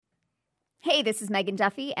Hey, this is Megan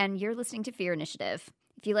Duffy, and you're listening to Fear Initiative.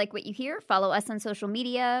 If you like what you hear, follow us on social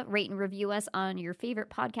media, rate and review us on your favorite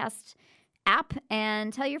podcast app,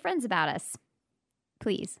 and tell your friends about us.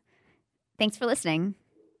 Please. Thanks for listening.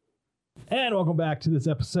 And welcome back to this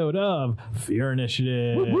episode of Fear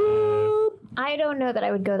Initiative. Whoop, whoop. I don't know that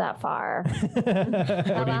I would go that far.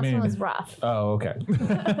 That last one was rough. Oh, okay.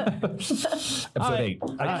 Episode 8.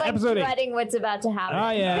 I'm like episode 8. dreading what's about to happen.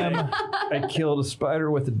 I am. I killed a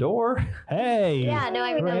spider with a door. Hey. Yeah, no,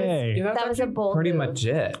 I mean, Hooray. that was a bold Pretty move. much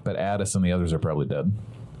it. But Addis and the others are probably dead.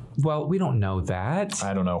 Well, we don't know that.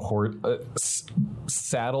 I don't know.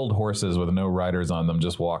 Saddled horses with no riders on them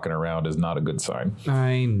just walking around is not a good sign.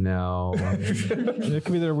 I know. It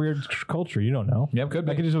could be their weird culture. You don't know. Yep, could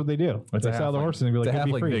be. That could just what they do. It's They a sell the halfling. horses and be like, It's a "It'd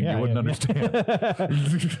be halfling free." thing. Yeah, You wouldn't yeah.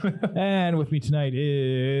 understand. And with me tonight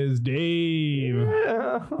is Dave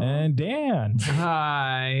and Dan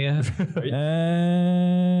Hi.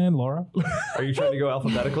 and Laura. Are you trying to go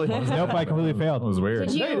alphabetically? Nope, I completely That failed. was weird.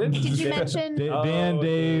 Did you mention? Dan,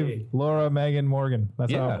 Dave, Laura, Megan, Morgan.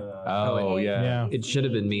 That's Yeah. how. Oh, yeah. Yeah. It should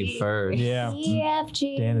have been me first. Yeah.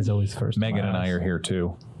 EFG. Dan is always first. Megan and I are here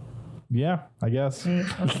too. Yeah, I guess.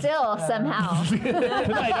 Still, somehow.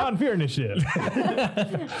 Tonight on Fear Initiative.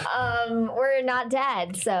 We're not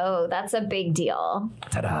dead, so that's a big deal.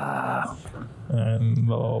 Ta-da! And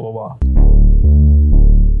blah, blah, blah, blah.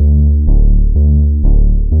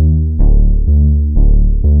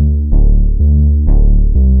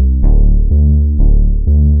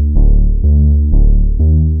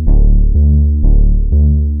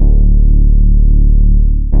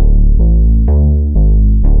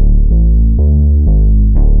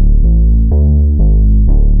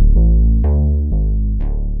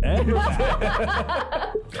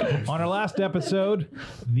 On our last episode,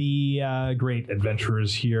 the great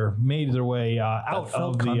adventurers here made their way out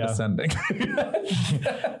Felt of the. condescending.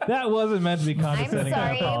 That wasn't meant to be I'm condescending. I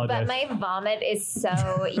sorry, apologize. but my vomit is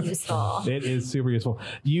so useful. It is super useful.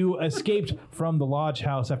 You escaped from the lodge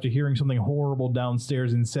house after hearing something horrible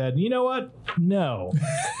downstairs and said, "You know what? No,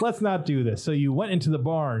 let's not do this." So you went into the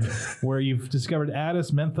barn where you've discovered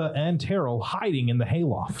Addis, Mentha, and Terrell hiding in the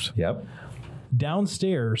hayloft. Yep.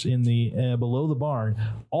 Downstairs in the below the barn,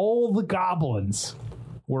 all the goblins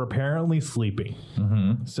were apparently sleeping.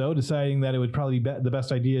 So deciding that it would probably be the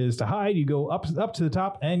best idea is to hide, you go up to the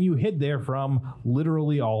top and you hid there from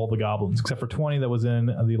literally all the goblins, except for 20 that was in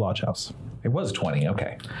the lodge house. It was 20.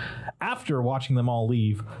 Okay. After watching them all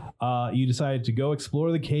leave, you decided to go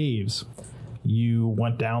explore the caves. You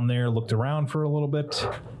went down there, looked around for a little bit,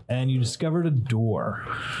 and you discovered a door.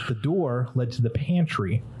 The door led to the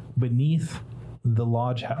pantry beneath the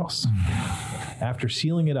lodge house. After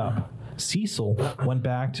sealing it up, Cecil went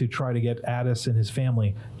back to try to get Addis and his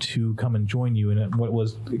family to come and join you in what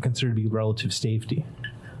was considered to be relative safety.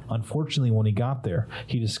 Unfortunately, when he got there,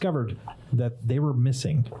 he discovered that they were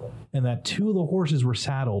missing and that 2 of the horses were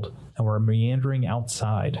saddled and were meandering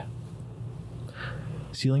outside.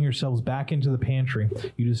 Sealing yourselves back into the pantry,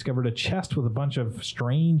 you discovered a chest with a bunch of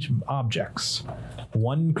strange objects.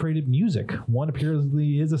 One created music. One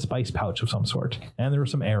apparently is a spice pouch of some sort. And there were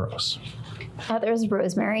some arrows. There's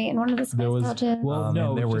rosemary in one of the spice pouches. Well,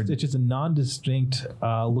 no, it's just a non-distinct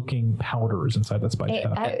looking powders inside that spice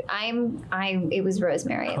pouch. It was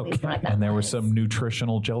rosemary, at least one of them. And there were some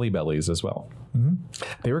nutritional jelly bellies as well.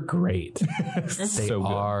 They were great. They So good.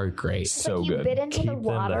 are great. So like you good. bit into the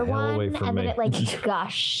water one, and then it like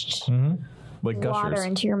gushed Like water Gushers.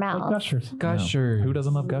 into your mouth. Gushers. Gusher. Who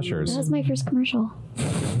doesn't love Gushers? That was my first commercial.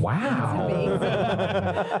 Wow.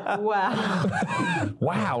 Wow.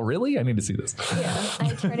 Wow, really? I need to see this.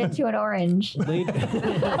 I turned into an orange.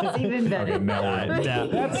 That's even better. Okay, now we're,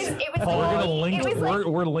 It was we're gonna me. link. It was like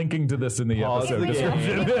We're linking to this in the episode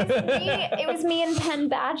description. it was me and Penn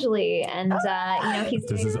Badgley, and he's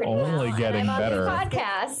This doing is pretty only well. getting and I'm better. on this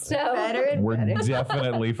podcast, so Better and We're better.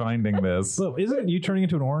 definitely finding this. So isn't you turning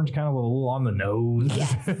into an orange kind of a little on the nose?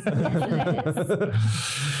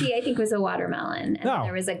 he I think was a watermelon, and Oh.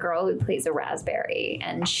 there was a girl who plays a raspberry,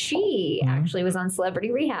 and she actually was on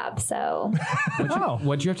Celebrity Rehab. So Oh.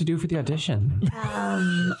 What'd you have to do for the audition?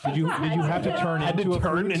 Did you have to turn into a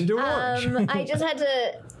fruit? into orange. I just had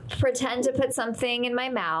to pretend to put something in my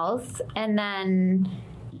mouth, and then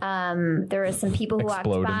there were some people who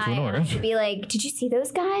Explode walked by, into an and I orange. could be like, "Did you see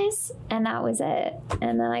those guys?" And that was it.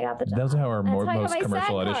 And then I got the job. Those are how our That's how I got most my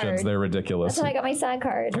commercial SAG auditions. card. They're ridiculous. That's how I got my SAG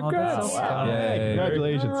card. Congrats. Yay.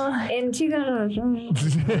 Congratulations. In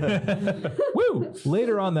 2000. Woo!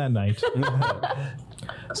 Later on that night,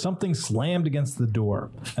 something slammed against the door,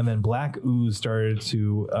 and then black ooze started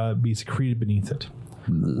to be secreted beneath it.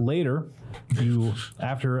 Later, You,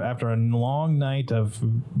 after a long night of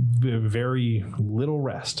very little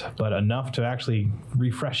rest, but enough to actually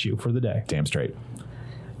refresh you for the day, Damn straight.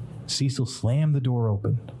 Cecil slammed the door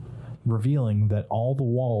open, revealing that all the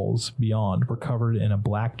walls beyond were covered in a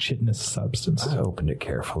black chitinous substance. I opened it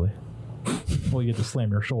carefully. Well, you get to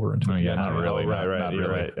slam your shoulder into Oh, it. yeah, not really. Right, not you're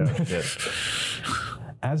really. right.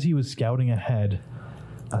 As he was scouting ahead,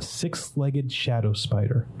 a 6-legged shadow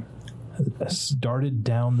spider darted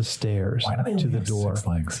down the stairs Why do they to only the have door. 6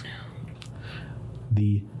 legs?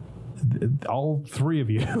 All three of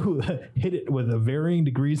you hit it with a varying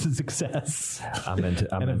degrees of success. I'm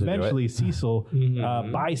into And to do eventually it. Cecil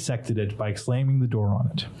bisected it by slamming the door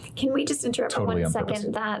on it. Can we just interrupt Totally for on 1 purpose.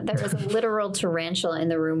 second? That there is a literal tarantula in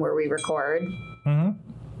the room where we record.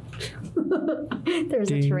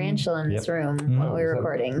 There's a tarantula in this room while we're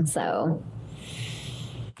recording, so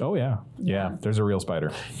Oh, yeah. Yeah, there's a real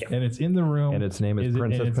spider. And it's in the room. And its name is it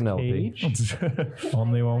Princess in its Penelope. cage?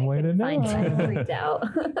 Only one way to know. I'm freaked out.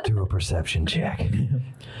 Do a perception check.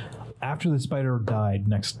 After the spider died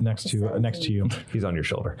next to you, He's on your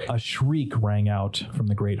shoulder. a shriek rang out from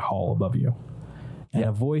the great hall above you. And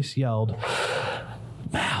a voice yelled,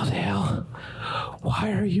 Maldale,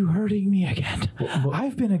 why are you hurting me again?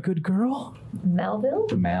 I've been a good girl. Melville?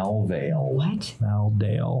 Malvale. What?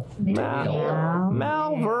 Maldale.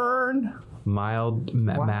 Malvern.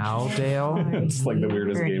 Maldale. It's like the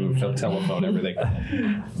weirdest game of telephone, everything.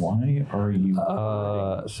 Why are you?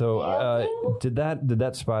 Did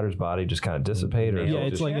that spider's body just kind of dissipate, or Yeah,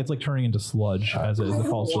 it's like turning into sludge as it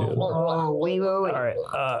falls asleep. Oh, wait. all right?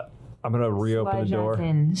 I'm gonna reopen the door.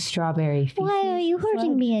 And strawberry. Why are you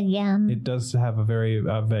hurting me again? It does have a very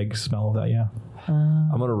vague smell of that, yeah.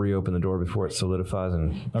 I'm gonna reopen the door before it solidifies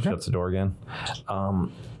and shuts the door again.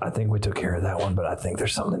 I think we took care of that one, but I think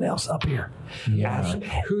there's something else up here. Yeah,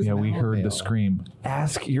 we heard the scream.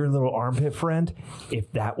 Ask your little armpit friend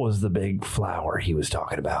if that was the big flower he was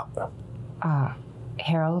talking about.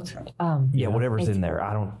 Harold. Yeah, whatever's in there.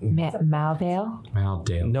 I don't. Malvale.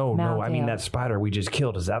 Maldale. No, I mean Maldale. that spider we just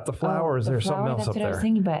killed. Is that the flower, or is the there flower, something else that's up what I was there?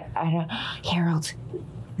 thinking, but I don't. Harold,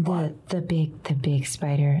 the big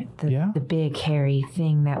spider, the big hairy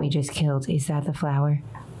thing that we just killed. Is that the flower?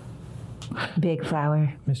 Big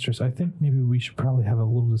flower. Mistress, I think maybe we should probably have a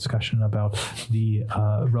little discussion about the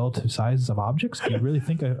relative sizes of objects. Do you really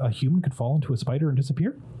think a human could fall into a spider and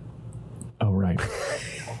disappear? Oh, right.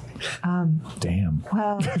 Damn.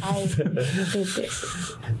 Well,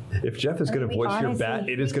 If Jeff is going to voice your bat,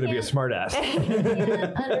 it is going to be a smart ass.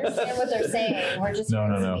 Understand what they're saying. We're just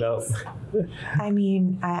No. I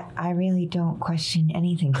mean, I really don't question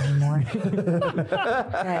anything anymore.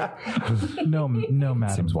 But, No, madam.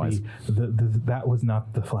 Seems wise. That was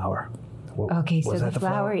not the flower. okay, so Was the that the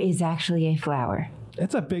flower flower? is actually a flower,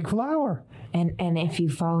 It's a big flower. and if you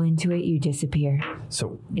fall into it, you disappear.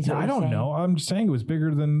 So Is what I you're don't saying. know. I'm just saying it was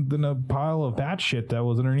bigger than a pile of bat shit that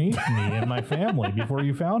was underneath me and my family before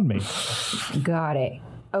you found me. Got it.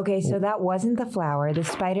 Okay, so that wasn't the flower. The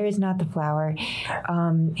spider is not the flower.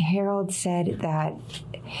 Harold said that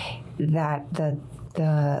the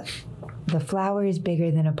flower is bigger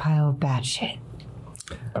than a pile of bat shit.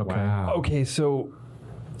 Okay. Wow. okay, so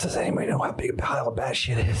does anybody know how big a pile of bat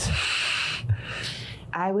shit is?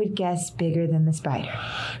 I would guess bigger than the spider.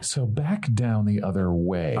 So back down the other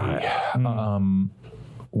way.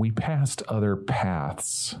 We passed other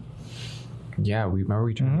paths. Yeah, we remember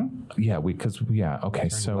we turned Yeah, okay,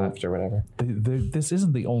 so left or whatever. this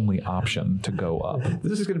isn't the only option to go up.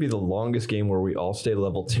 This is going to be the longest game where we all stay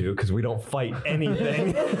level 2 because we don't fight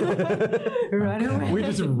anything. Run away. We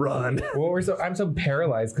just run. Well, I'm so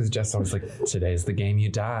paralyzed because Jess always like, today's the game you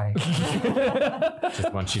die.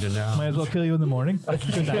 Just want you to know. Might as well kill you in the morning.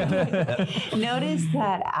 Good night. Notice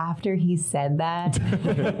that after he said that,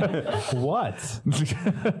 What?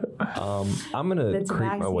 I'm going to the creep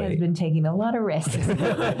my taxi has way. been taking a lot of risks.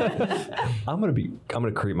 I'm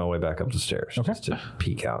gonna creep my way back up the stairs just to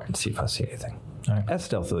peek out and see if I see anything. All right. As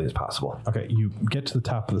stealthily as possible. Okay, you get to the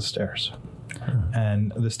top of the stairs.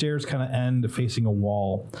 And the stairs kind of end facing a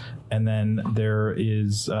wall. And then there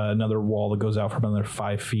is another wall that goes out for another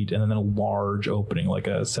 5 feet. And then a large opening, like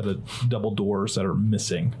a set of double doors that are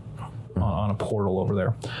missing on a portal over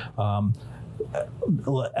there.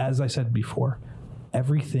 As I said before,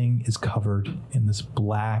 everything is covered in this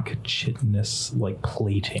black chitinous like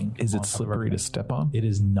plating. Is on it top of slippery to everything. step on? It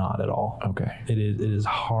is not at all. Okay. It is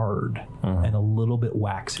hard and a little bit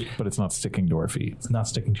waxy. But it's not sticking to our feet. It's not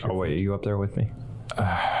sticking to your Oh wait, are you up there with me?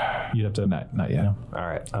 You'd have to. Not yet. No. All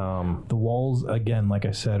right. The walls, again, like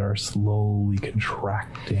I said, are slowly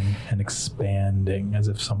contracting and expanding as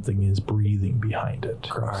if something is breathing behind it.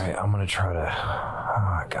 All right. I'm gonna try to.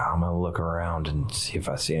 Oh God, I'm gonna look around and see if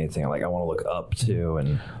I see anything. Like I want to look up too,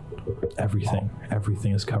 and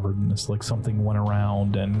everything is covered in this. Like something went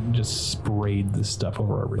around and just sprayed this stuff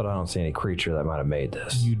over everything. but I don't see any creature that might have made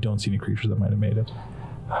this. You don't see any creatures that might have made it.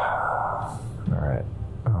 All right.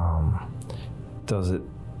 Does it?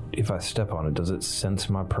 If I step on it, does it sense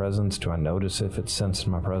my presence? Do I notice if it senses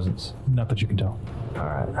my presence? Not that you can tell. All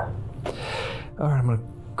right. I'm gonna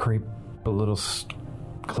creep a little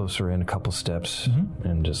closer in, a couple steps,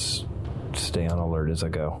 and just stay on alert as I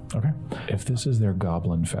go. Okay. If this is their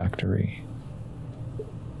goblin factory,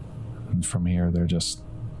 and from here they're just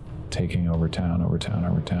taking over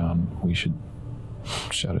town, we should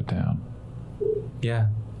shut it down. Yeah.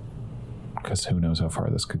 Because who knows how far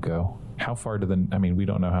this could go. How far to the... I mean, we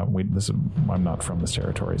don't know how... I'm not from this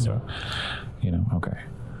territory, so... okay.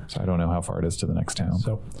 So I don't know how far it is to the next town.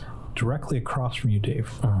 So, directly across from you,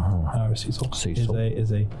 Dave, Cecil, Cecil.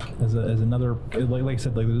 is another... Like I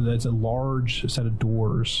said, it's a large set of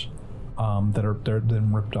doors they're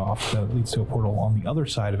then ripped off that leads to a portal. On the other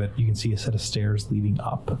side of it, you can see a set of stairs leading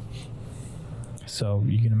up. So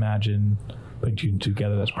you can imagine... putting two and two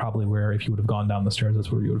together, that's probably where, if you would have gone down the stairs,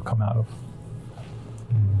 that's where you would have come out of.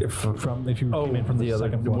 If you came in from the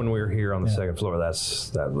second floor. When we were here on the second floor,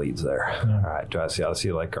 that leads there. Yeah. All right. I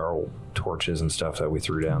see like our old torches and stuff that we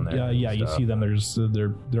threw down there. Yeah. You see them.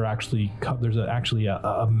 They're actually there's actually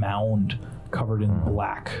a mound covered in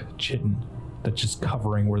black chitin that's just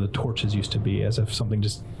covering where the torches used to be, as if something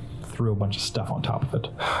just threw a bunch of stuff on top of it.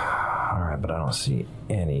 All right, but I don't see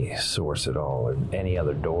any source at all, or any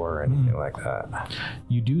other door or anything like that.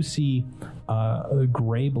 You do see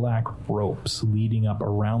gray-black ropes leading up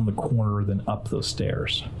around the corner, then up those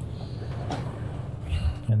stairs.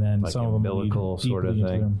 And then Like some of them umbilical lead sort of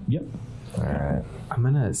deeply into thing? them. Yep. All right. I'm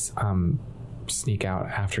gonna sneak out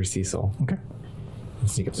after Cecil. Okay.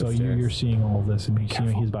 Sneak up the So stairs. you're seeing all of this, and you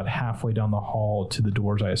see he's about halfway down the hall to the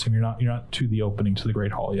doors. I assume you're not to the opening to the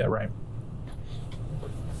Great Hall yet, right?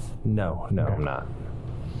 No, I'm not.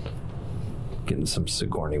 Getting some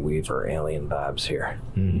Sigourney Weaver alien vibes here.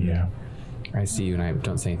 Yeah. I see you and I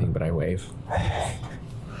don't say anything, but I wave.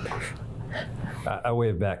 I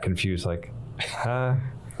wave back, confused, like, hi.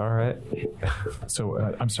 All right. So,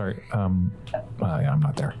 I'm sorry. I'm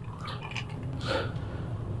not there.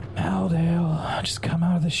 Aldale, just come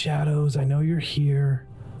out of the shadows. I know you're here.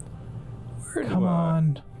 Come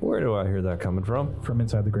on. Where do I hear that coming from? From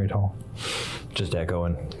inside the Great Hall. Just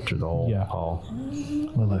echoing through the whole hall.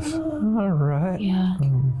 Lilith. All right. Yeah.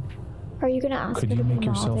 Are you gonna ask? Could her you to make be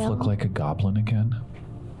yourself Maldale? look like a goblin again?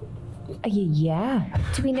 Yeah.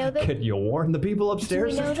 Do we know that? Could you warn the people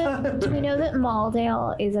upstairs? Do we know that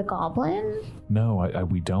Maldale is a goblin? No,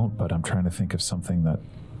 we don't, but I'm trying to think of something that...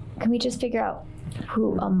 Can we just figure out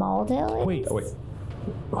who a Maldale is? Wait.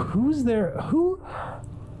 Who's there?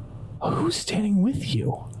 Who's standing with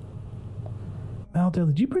you? Maldale,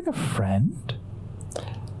 did you bring a friend?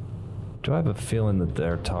 Do I have a feeling that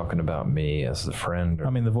they're talking about me as the friend? Or, I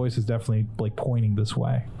mean, the voice is definitely like pointing this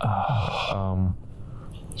way.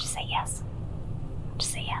 Just say yes.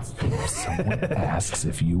 Just say yes. Someone asks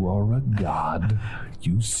if you are a god,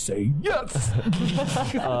 you say yes.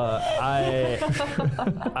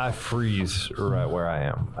 I freeze right where I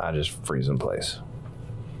am. I just freeze in place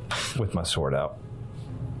with my sword out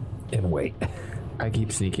and wait. I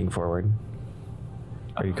keep sneaking forward.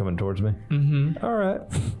 Are you coming towards me? Mm-hmm. All right.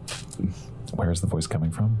 Where's the voice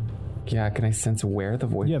coming from? Yeah, can I sense where the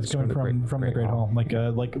voice Yeah, it's coming from the Great Hall. Like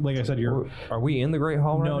I said, you're. Are we in the Great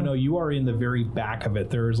Hall right now? No, you are in the very back of it.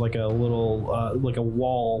 There's like a little, like a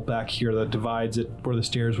wall back here that divides it where the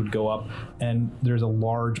stairs would go up, and there's a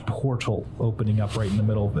large portal opening up right in the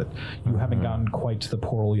middle of it. You haven't gotten quite to the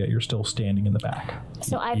portal yet. You're still standing in the back.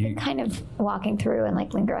 So I've been kind of walking through and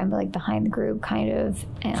like linger. I'm like behind the group, kind of,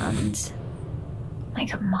 and like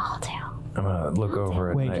Maldale. I'm gonna look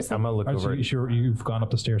over. Wait, I'm gonna look over. You sure you've gone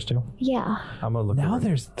up the stairs too? Yeah. I'm gonna look. Now over.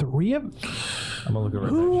 there's three of. I'm gonna look over.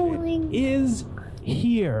 Who is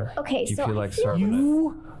here? Okay, Do you so feel I like feel starting?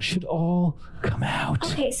 You should all come out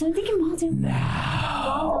Okay, so I'm thinking Maldale.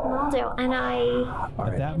 now. Maldale, and I. All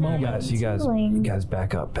At that moment, you Feeling. guys,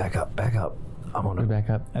 back up. I'm gonna back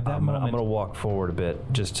up. At that I'm moment, gonna walk forward a bit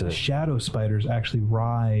just to. shadow spiders actually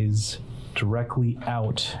rise directly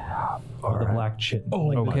out of the black chitin.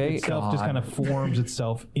 okay. Itself just kind of forms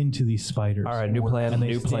itself into these spiders. All right, new plan. And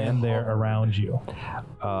they New stand plan. there around you.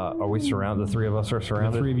 Are we surrounded? The three of us are The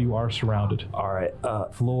surrounded. three of you are surrounded. All right.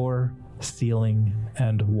 Floor, ceiling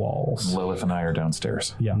and walls. Lilith and I are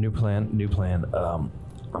downstairs. Yeah. New plan.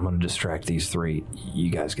 I'm going to distract these three. You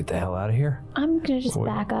guys get the hell out of here. I'm gonna just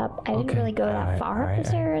back up. I didn't really go that far up the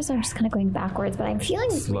stairs. I'm just kind of going backwards, but I'm feeling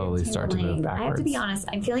this Slowly weird start to move tingling. I have to be backwards. honest.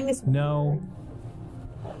 I'm feeling this. No.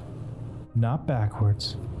 Not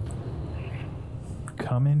backwards.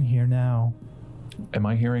 Come in here now. Am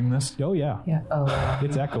I hearing this? Oh, yeah. Yeah. Oh,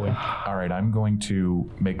 It's echoing. All right, I'm going to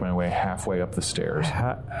make my way halfway up the stairs.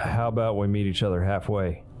 How about we meet each other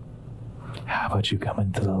halfway? How about you come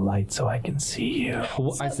into the light so I can see you?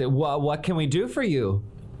 I said, what can we do for you?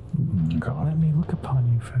 Let me look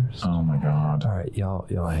upon you first. Oh my God. All right, y'all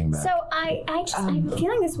hang back. So I'm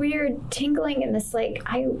feeling this weird tingling and this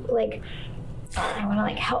I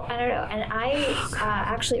want to help. I don't know. And I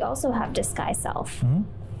actually also have disguise self. Mm-hmm.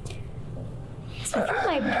 So I feel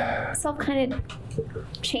myself kind of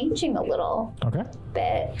changing a little Okay.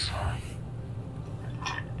 bit.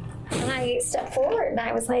 And I stepped forward and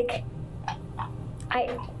I was like, I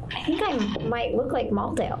think I might look like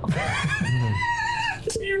Maldale.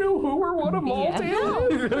 Do you know who or what a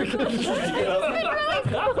Maldale is?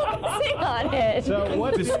 on it. So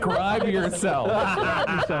what? Describe yourself.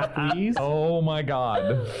 yourself, please. Oh my God.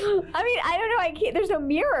 I mean, I don't know. I can't. There's no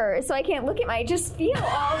mirror, so I can't look at my. I just feel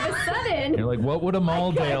all of a sudden. You're like, what would a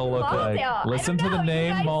Maldale look like? Maldale. Listen to the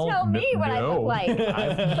name Maldale. Tell me what I No. look like.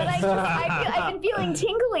 But I've been feeling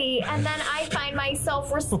tingly, and then I find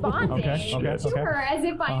myself responding to her as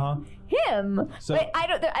if I'm him. So- but I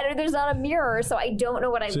don't. There's not a mirror, so I don't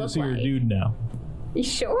know what I look So you're a like. dude now.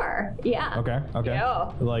 Sure. Yeah. Okay.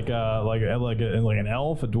 Yeah. Like an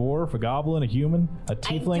elf, a dwarf, a goblin, a human, a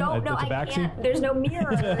tiefling, I don't know. a I tabaxi. can't. There's no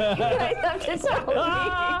mirror. You guys have to tell me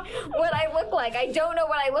what I look like. I don't know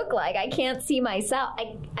what I look like. I can't see myself.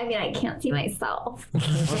 I mean, I can't see myself.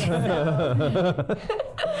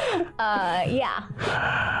 Yeah.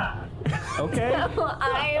 Okay. So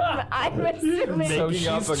I'm assuming. So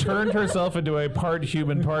she's turned herself into a part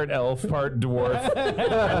human, part elf, part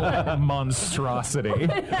dwarf monstrosity.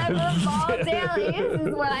 Whatever Maldale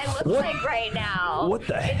is what I look like right now. What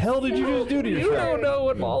the hell did you just do to yourself? don't know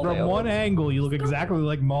what Maldale From one angle, you look exactly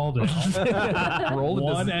like Malden. rolled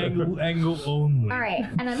One angle only. All right,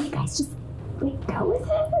 and I'm like, guys, just go with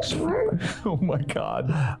it. Sure. Oh my God.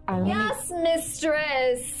 Yes,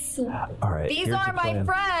 mistress. All right. These here's are the my plan.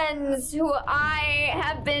 friends who I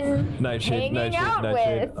have been Nightshade, hanging out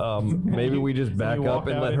Nightshade. with. Maybe we just back You up walk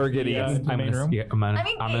and out let her into get the, eaten. the main room. I'm gonna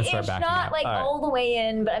I mean, start it's backing not up. like all the way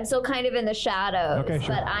in, but I'm still kind of in the shadows. Okay,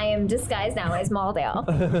 sure. But I am disguised now as Maldale.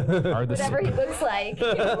 Are the Whatever he looks like.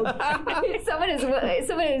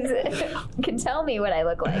 someone can tell me what I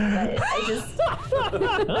look like, but I just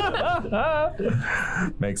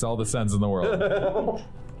Makes all the sense in the world.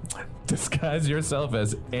 Disguise yourself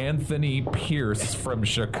as Anthony Pierce from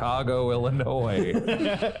Chicago, Illinois.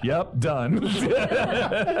 Yep, done.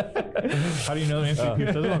 How do you know Nancy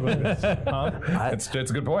Pierce doesn't look like this? Huh? It's a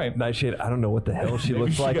good point. Nightshade, I don't know what the hell she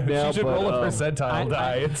looks like now. She should but, roll a percentile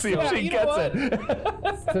die and see if she you know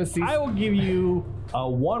gets it. So I will give you a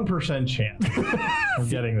 1% chance of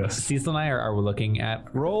getting this. Cecil and I are looking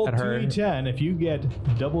at Roll at her. 2d10. If you get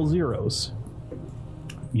double zeros,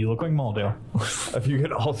 you look like Maldale. If you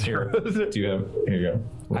get all zeros. Do you have? Here you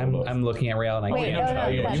go. I'm looking at Rael and I Wait, can't. no,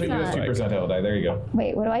 You that's should use not. 2% die. There you go.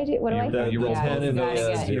 Wait, what do I do? What do I do? You roll the 10 and got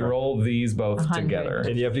it. the You roll these both 100. together.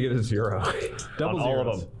 And you have to get a 0. Double on all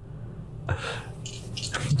zeros. of them.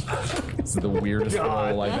 This is the weirdest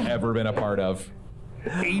roll I've ever been a part of.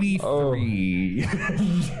 83.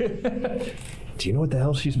 Do you know what the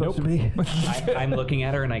hell she's supposed to be? I'm looking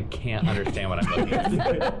at her and I can't understand what I'm looking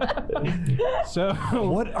at. So,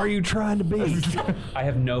 What are you trying to be? I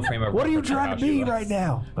have no frame of What are you reference for trying how to she be looks. right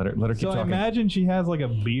now? Let her keep so I talking. imagine she has like a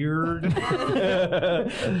beard,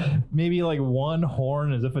 maybe like one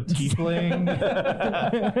horn as if a tiefling,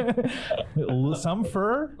 some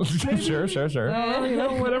fur. Sure. You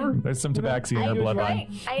know, whatever. There's some tabaxi in her bloodline.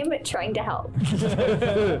 I am trying to help.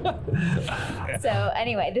 So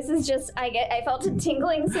anyway, this is just I felt a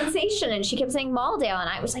tingling sensation, and she kept saying Maldale, and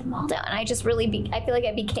I was like Maldale, and I just really I feel like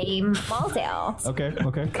I became Maldale. Okay.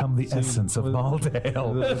 Come the essence of Maldale.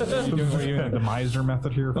 Are you doing like the Meisner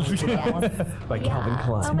method here? By Calvin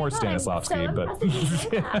Klein. Oh more my God, I'm Stanislavski, so but-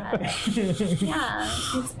 impressed you know that. Yeah,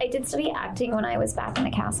 I did study acting when I was back in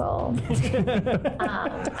the castle.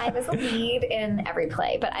 I was a lead in every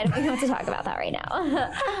play, but I don't even want to talk about that right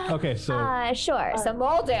now. Okay, so Sure. So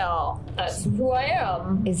Maldale, that's who I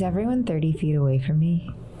am. Is everyone 30 feet away from me?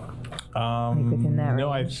 within that no,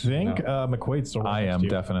 I range? think McQuaid's still. I right next am to you.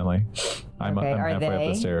 definitely. I'm Okay, are halfway up they?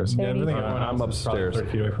 the stairs. Yeah, I think 30? everyone I'm else is probably upstairs.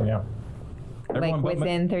 30 feet away from you. Everyone but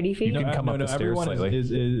within 30 feet? You can come up the stairs everyone slightly.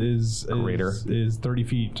 is Greater. is 30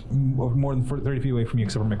 feet, more than 30 feet away from you,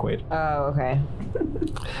 except for McQuaid. Oh, okay.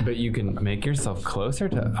 But you can make yourself closer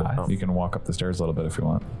to us. You can walk up the stairs a little bit if you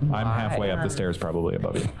want. I'm halfway up the stairs, probably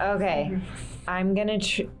above you. Okay. I'm gonna.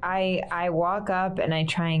 I walk up and I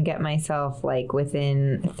try and get myself like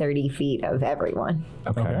within 30 feet of everyone.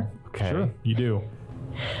 Okay. Sure, you do.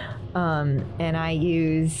 And I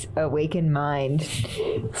use Awaken Mind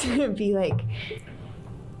to be like,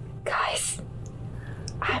 guys,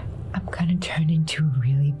 I'm gonna turn into a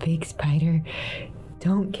really big spider.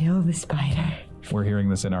 Don't kill the spider. We're hearing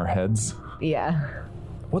this in our heads. Yeah.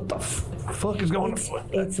 What the fuck is going on?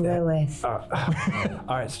 It's Lilith. All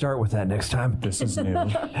right, start with that next time. This is new.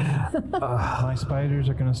 My spiders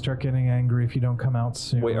are going to start getting angry if you don't come out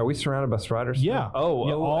soon. Wait, are we surrounded by spiders? Yeah.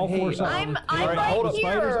 All hey, four sides. I'm All right the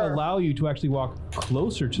spiders here. allow you to actually walk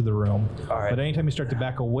closer to the room. All right. But anytime you start to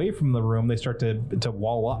back away from the room, they start to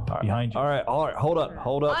wall up behind you. All right. Hold up.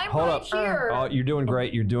 I'm right here. Oh, you're doing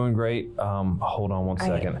great. Hold on one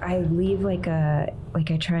second. I leave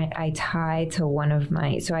I tie to one of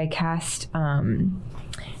my, so I cast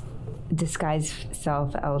disguise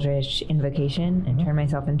self eldritch invocation and turn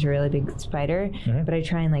myself into a really big spider, but I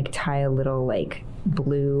try and like tie a little like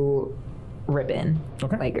blue ribbon,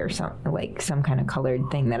 or some kind of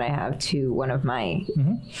colored thing that I have to one of my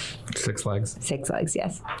 6 legs. 6 legs.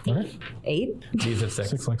 Yes. 8. These are 6.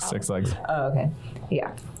 6 legs. 6 legs. Oh, okay.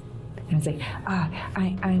 Yeah. And I was like,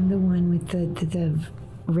 I'm the one with the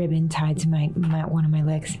ribbon tied to my one of my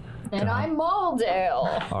legs. And I'm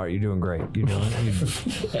Maldale. All right, you're doing great. You're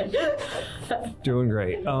doing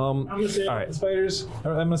great. I'm gonna say the spiders.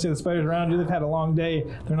 I'm gonna say the spiders around you. They've had a long day.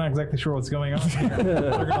 They're not exactly sure what's going on here.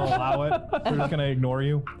 They're gonna allow it. They're just gonna ignore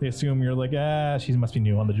you. They assume you're like, she must be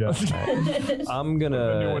new on the job. I'm New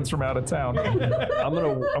gonna. one's from out of town. I'm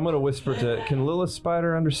gonna whisper to. Can Lilith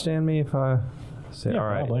Spider understand me if I say? Yeah, all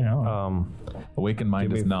right. probably, yeah. Awaken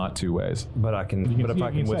Mind is not 2 ways. But I can. can- But if you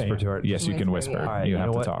I can can whisper say. to her. Yes, you can whisper. yeah. All right, you have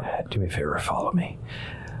know to what? talk. Do me a favor. Follow me.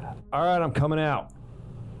 All right, I'm coming out.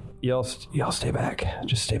 Y'all stay back.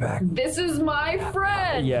 Just stay back. This is my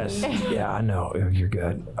friend. Yes. Yeah, I know. You're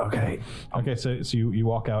good. Okay. Okay, so you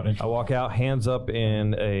walk out and I walk out, hands up,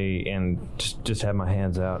 and just have my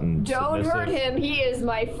hands out and Don't submissive. hurt him. He is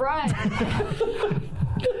my friend.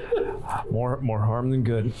 More harm than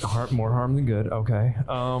good. More harm than good. Okay.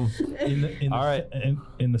 all right,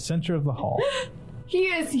 in the center of the hall. He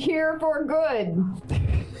is here for good.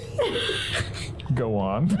 Go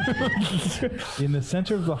on. In the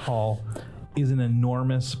center of the hall is an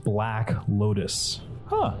enormous black lotus.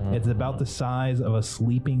 Huh. It's about the size of a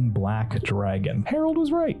sleeping black dragon. Harold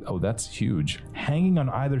was right. Oh, that's huge. Hanging on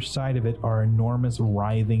either side of it are enormous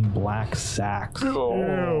writhing black sacks that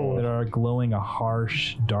are glowing a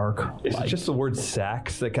harsh, dark Is light. it just the word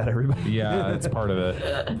 "sax" that got everybody? Yeah, that's part of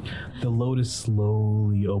it. The lotus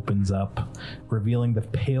slowly opens up, revealing the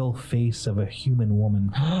pale face of a human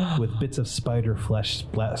woman with bits of spider flesh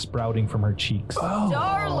sprouting from her cheeks.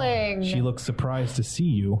 Darling. She looks surprised to see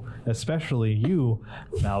you, especially you,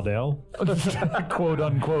 Maldale. Quote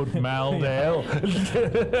unquote Maldale.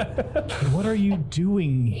 What are you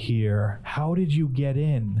doing here? How did you get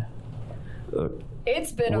in?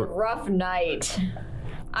 It's been a rough night.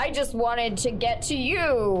 I just wanted to get to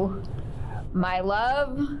you, my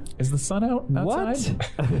love. Is the sun out outside?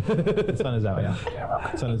 The sun is out, yeah.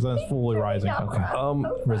 The sun is fully rising. Okay.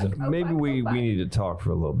 Risen. Maybe we need to talk for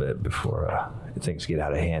a little bit before things get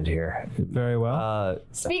out of hand here. Very well.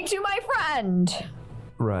 Speak to my friend.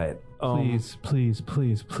 Right. Please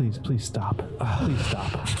stop. Please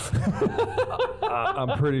stop.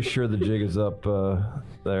 I'm pretty sure the jig is up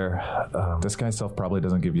there. Disguise self probably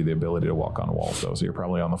doesn't give you the ability to walk on walls, though, so you're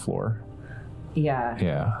probably on the floor. Yeah.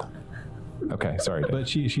 Yeah. Okay, sorry, Dave. But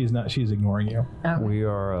she's not. She's ignoring you. We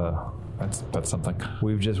are. That's something.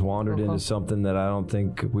 We've just wandered into something that I don't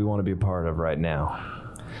think we want to be a part of right now.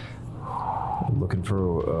 Looking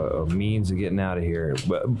for a means of getting out of here.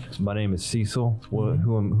 My name is Cecil.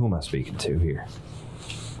 Who am I speaking to here?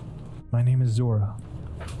 My name is Zora.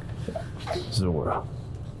 Zora.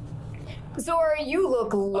 Zora, you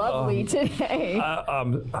look lovely today.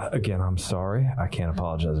 I'm sorry. I can't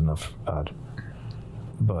apologize enough.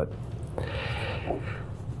 But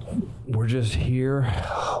we're just here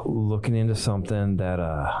looking into something that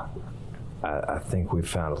I think we've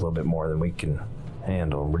found a little bit more than we can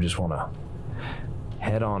handle. We just want to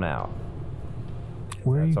head on out.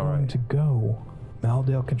 Where are you That's all going right. to go?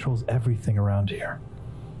 Maldale controls everything around here.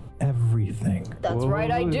 Everything. That's right,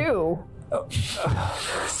 I do.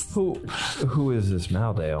 Who is this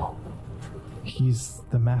Maldale? He's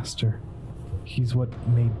the master. He's what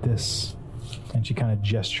made this. And she kind of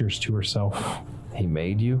gestures to herself. He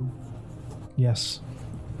made you? Yes.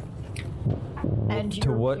 And To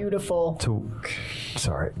you're what- beautiful.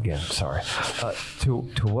 Sorry. To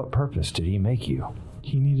what purpose did he make you?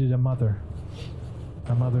 He needed a mother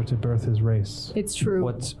to birth his race. It's true.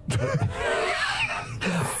 What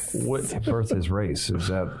birth his race? Is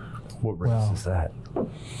that what race Well- is that?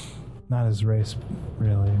 Not his race,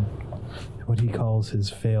 really. What he calls his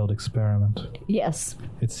failed experiment. Yes.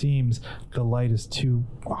 It seems the light is too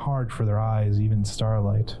hard for their eyes, even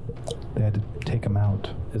starlight. They had to take him out.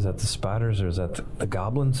 Is that the spiders or is that the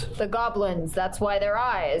goblins? The goblins, that's why their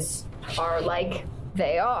eyes are like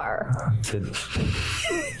they are.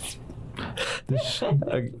 This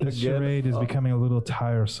charade is becoming a little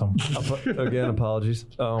tiresome. Again, apologies.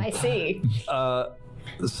 I see.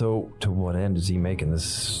 So, to what end is he making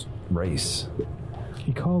this race?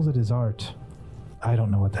 He calls it his art. I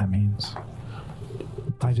don't know what that means.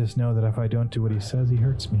 I just know that if I don't do what he says, he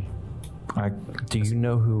hurts me. Do you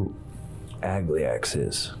know who Agliax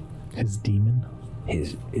is? His demon?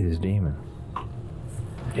 His demon.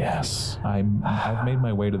 Yes. I've made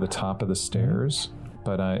my way to the top of the stairs,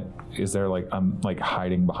 but is there I'm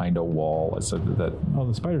hiding behind a wall? Is that Oh,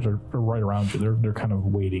 the spiders are right around you. They're kind of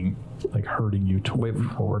waiting, like herding you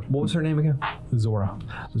forward. What was her name again? Zora.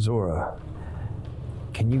 Zora.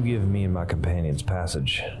 Can you give me and my companions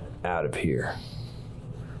passage out of here?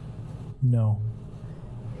 No.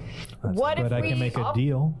 What if But I we can make a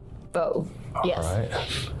deal. Oh,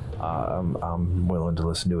 yes. All right. I'm willing to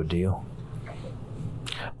listen to a deal.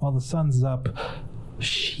 While the sun's up,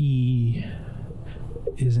 she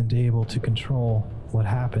isn't able to control what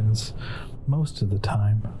happens most of the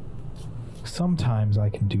time. Sometimes I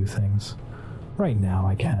can do things. Right now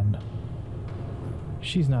I can.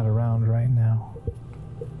 She's not around right now.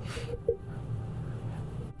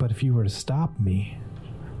 But if you were to stop me,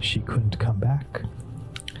 she couldn't come back.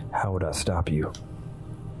 How would I stop you?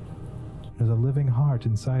 There's a living heart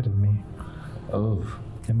inside of me. oh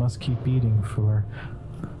It must keep beating for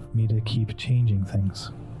me to keep changing things.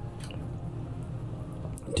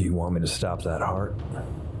 Do you want me to stop that heart?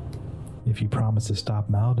 If you promise to stop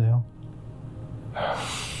Maldale.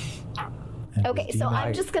 And Okay, his so demon-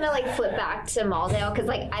 I'm just gonna flip back to Maldale because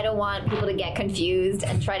I don't want people to get confused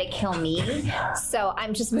and try to kill me. So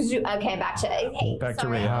I'm just okay. Back to hey, Back to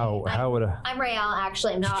sorry. Rael. How would I? I'm Rael,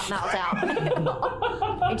 actually, not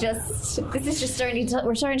Maldale. This is just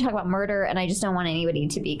we're starting to talk about murder, and I just don't want anybody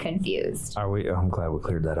to be confused. Are we? I'm glad we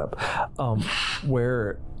cleared that up.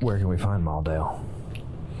 Where can we find Maldale?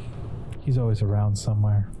 He's always around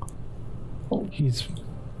somewhere. He's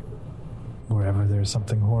wherever there's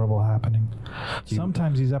something horrible happening.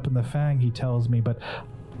 Sometimes he's up in the Fang, he tells me, but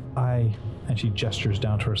and she gestures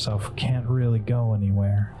down to herself, can't really go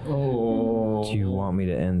anywhere. Do you want me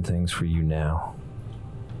to end things for you now?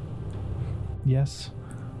 Yes,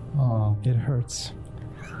 it hurts.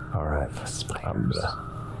 All right.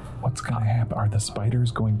 what's going to happen? Are the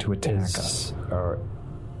spiders going to attack us? Are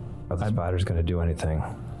the spiders going to do anything?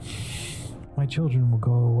 My children will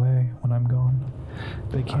go away when I'm gone.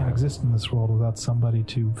 They can't exist in this world without somebody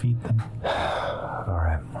to feed them. All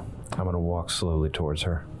right. I'm going to walk slowly towards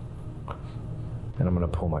her. And I'm going to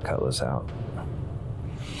pull my cutlass out.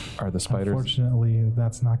 Are the spiders? Unfortunately,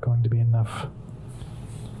 that's not going to be enough.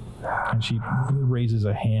 And she raises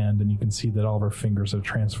a hand, and you can see that all of her fingers have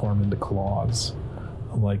transformed into claws.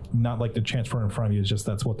 Not like they're transferred in front of you, it's just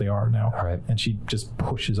that's what they are now. All right. And she just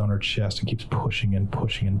pushes on her chest and keeps pushing and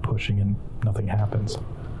pushing and pushing, and nothing happens.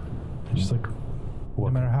 And she's like, no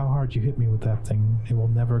matter how hard you hit me with that thing, it will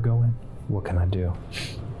never go in. What can I do?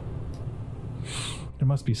 There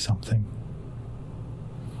must be something.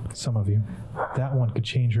 Some of you. That one could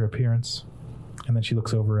change her appearance. And then she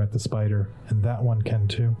looks over at the spider, and that one can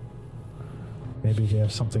too. Maybe they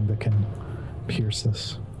have something that can pierce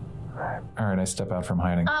this. All right, I step out from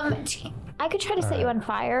hiding. I could try to set you on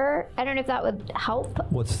fire. I don't know if that would help.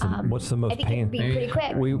 What's the most I think it'd be pretty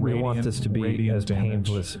quick. We want Radiant- this to be radiant as damage.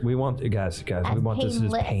 painless. We want guys. We want this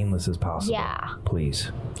as painless as possible. Yeah.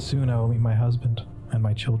 Please. Soon I will meet my husband and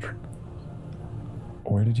my children.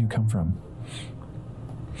 Where did you come from?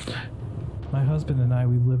 My husband and I,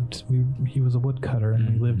 he was a woodcutter,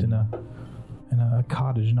 and we lived in a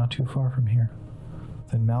cottage not too far from here.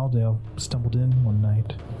 Then Maldale stumbled in one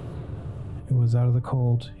night. It was out of the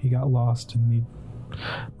cold. He got lost, and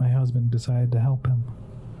my husband decided to help him.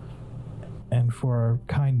 And for our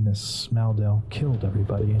kindness, Maldale killed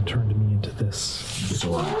everybody and turned me into this. Can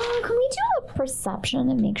we do a perception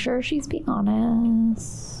and make sure she's being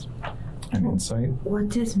honest? An insight? What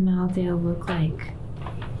does Maldale look like?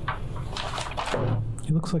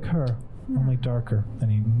 He looks like her, only darker,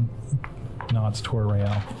 and he nods toward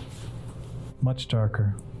Rael. Much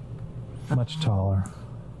darker. Much taller.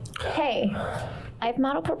 Hey, I have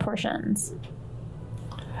model proportions.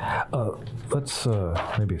 Let's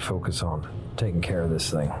maybe focus on taking care of this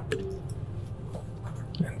thing.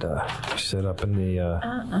 And you sit up in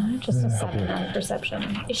the. Just a 7 on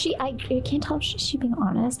perception. Is she? I can't tell if she's being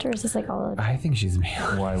honest, or is this like all? I think she's me.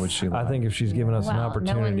 Why would she lie? I think if she's given us an Well,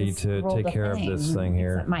 opportunity no to one's take rolled care a of this thing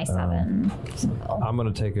here, Except my 7. I'm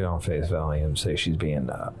going to take it on face value and say she's being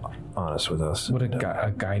honest with us. What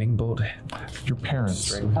a guiding bolt. Your parents.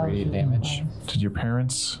 Strength, radiant damage. Did your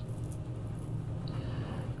parents?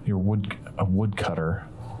 You're a woodcutter.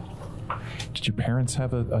 Did your parents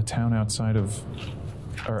have a town outside of,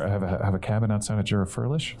 or have a cabin outside of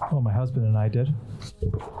Jura-Furlish? Oh, my husband and I did.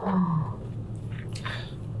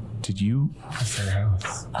 Did you? That's their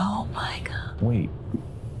house. Oh my god. Wait,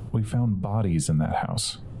 we found bodies in that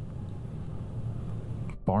house.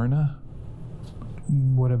 Barna?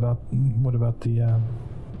 What about the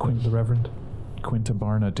the Reverend? Quinta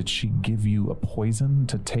Barna, did she give you a poison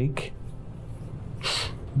to take?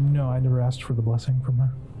 No, I never asked for the blessing from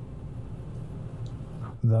her.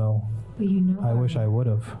 Though But you know. I wish I would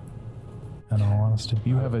have. In all honesty,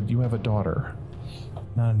 You have a daughter.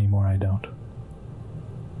 not anymore. I don't.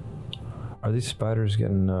 Are these spiders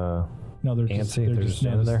getting No, they're just Antsy, they're just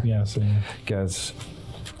standing there? Yeah, sitting there. guys?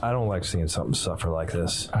 I don't like seeing something suffer like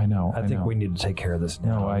this. I know. I think know. we need to take care of this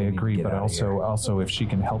now. No, I We need to agree, get but out of here. also if she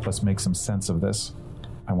can help us make some sense of this,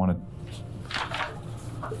 I want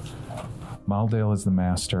to. Maldale is the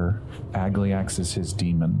master. Agliax is his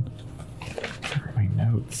demon. My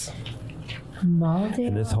notes. Maldale.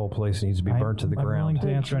 And this whole place needs to be burnt to the I'm willing ground.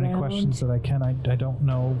 to answer any Ground. questions that I can. I don't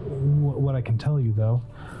know what I can tell you though.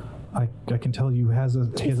 I can tell you he has a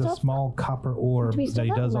still- small copper orb Do we still that he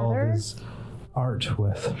have does all of letters? his art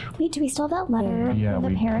with. Wait, do we still have that letter Yeah,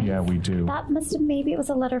 from the parents? we do. That must have, maybe it was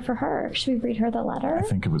a letter for her. Should we read her the letter? I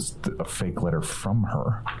think it was a fake letter from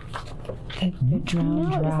her. The drowned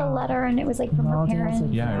No, it was a drow. letter, and it was like from her Maldale's a parents.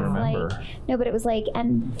 Yeah, I It was remember. Like, no, but it was like,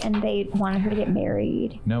 and they wanted her to get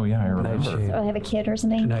married No, yeah, I remember. Nightshade. or have a kid or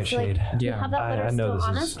something. Nightshade. So, like, do you Yeah, have that letter I know still this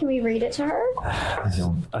on is- us? Can we read it to her? I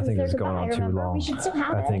think their it's going on goodbye, too remember? long. We should still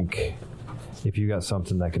have I it. think if you got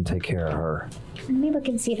something that can take care of her, Let me look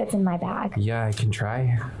and see if it's in my bag. Yeah, I can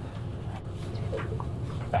try.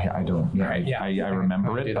 I don't. Yeah, I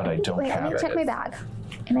remember it, but I don't Wait, let have me it. check my bag.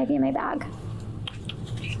 It might be in my bag.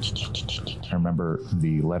 I remember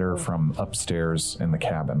the letter from upstairs in the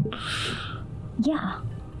cabin, Yeah,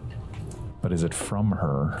 but is it from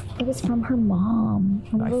her? it was from her mom.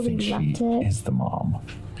 I Remember we think she left it? is the mom.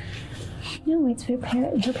 No, it's her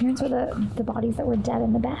parents. Her parents were the bodies that were dead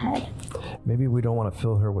in the bed. maybe we don't want to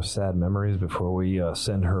fill her with sad memories before we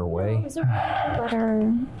send her It away. was a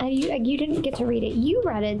letter. You didn't get to read it. You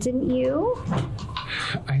read it, didn't you?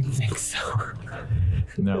 I think so.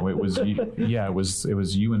 No, it was you, yeah, it was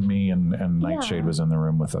you and me and Nightshade was in the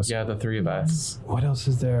room with us. Yeah, the three of us. What else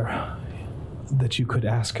is there that you could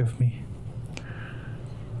ask of me?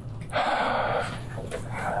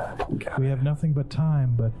 We have nothing but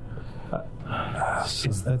time, but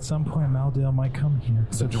at some point Maldale might come here.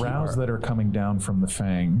 The drows that are coming down from the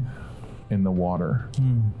Fang in the water.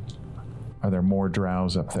 Are there more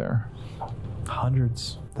drows up there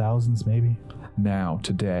Hundreds, thousands, maybe. now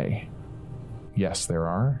today? Yes, there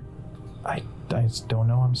are. I just don't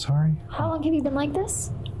know. I'm sorry. How long have you been like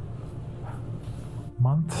this?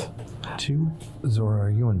 Month, 2, Zora, are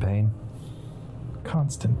you in pain?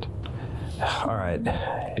 constant. All right.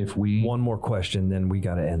 If we One more question, then we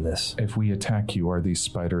got to end this. if we attack you, are these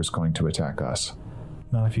spiders going to attack us?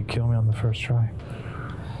 Not if you kill me on the first try.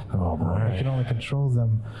 Oh I boy. can only control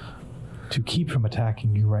them to keep from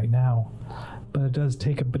attacking you right now. But it does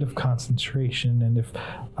take a bit of concentration, and if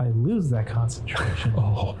I lose that concentration,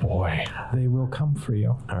 Oh boy. they will come for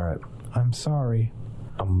you. All right. I'm sorry.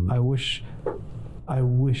 I wish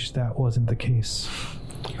that wasn't the case.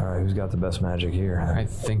 All right. Who's got the best magic here? I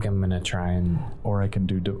think I'm gonna try and. Or I can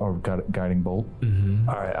do guiding bolt.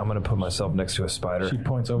 All right. I'm going to put myself next to a spider. She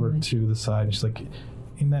points over to the side, and she's like,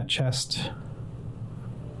 in that chest,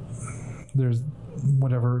 there's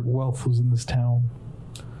whatever wealth was in this town.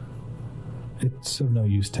 It's of no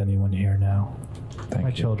use to anyone here now. Thank My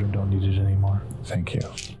you. children don't need it anymore. Thank you.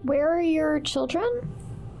 Where are your children?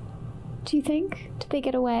 Do you think? Did they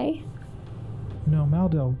get away? No,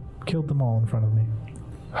 Maldel killed them all in front of me.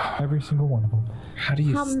 Every single one of them. How do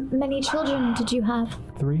you? How many children did you have?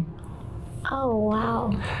 3? Oh,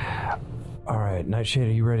 wow. All right. Nightshade,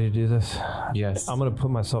 are you ready to do this? Yes. I'm going to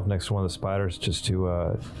put myself next to one of the spiders just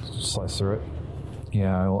to slice through it.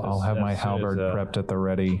 Yeah, I'll have my as soon halberd as, prepped at the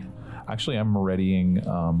ready. Actually, I'm readying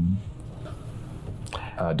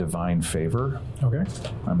Divine Favor. Okay.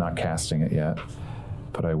 I'm not casting it yet,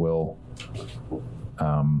 but I will,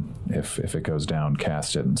 if it goes down,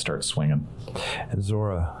 cast it and start swinging. And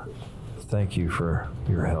Zora, thank you for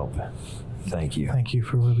your help. Thank you. Thank you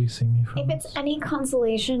for releasing me from If it's any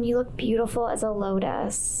consolation, you look beautiful as a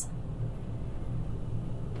lotus.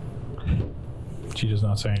 She does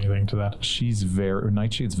not say anything to that.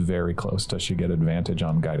 Nightshade's very close. Does she get advantage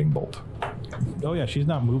on Guiding Bolt? Oh yeah, she's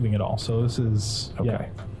not moving at all. So this is Okay.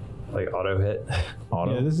 Like auto hit.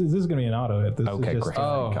 Auto? Yeah, this is going to be an auto hit. This Okay, is just, great.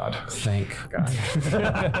 Oh, God. Thank God.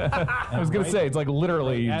 I was going to say, it's like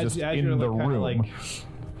literally as just you're in the kinda room.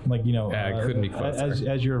 like you know, Yeah, it couldn't be closer.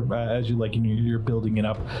 as you like you're building it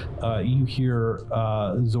up, you hear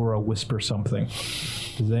Zora whisper something.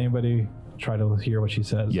 Does anybody try to hear what she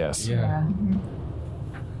says? Yes. Yeah.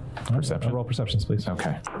 Perception. Roll perceptions, please.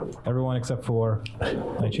 Okay. Everyone except for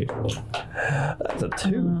Nightshade. That's a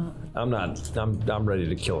 2. I'm ready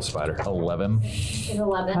to kill a spider. 11.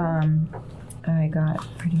 11. I got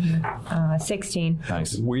pretty good. 16.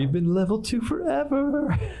 Nice. We've been level 2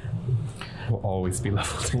 forever. Will always be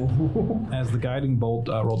level 2. As the guiding bolt,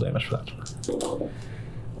 roll damage for that.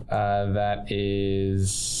 That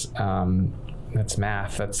is, that's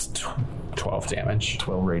math. That's 12 damage.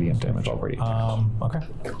 12 radiant damage. 12 radiant. Okay.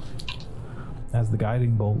 As the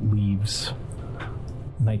guiding bolt leaves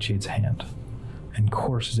Nightshade's hand and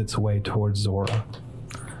courses its way towards Zora,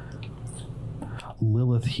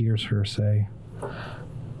 Lilith hears her say,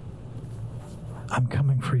 "I'm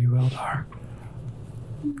coming for you, Eldar."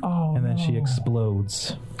 Oh, And then she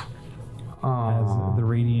explodes as the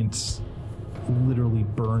radiance literally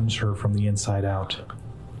burns her from the inside out.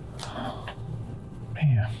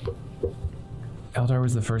 man. Eldar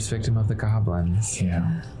was the first victim of the goblins.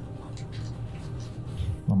 Yeah.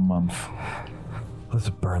 A month. Let's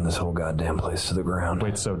burn this whole goddamn place to the ground.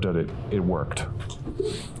 Wait, so did it worked?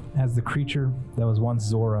 As the creature that was once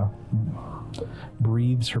Zora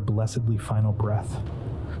breathes her blessedly final breath,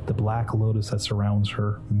 the black lotus that surrounds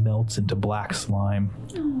her melts into black slime.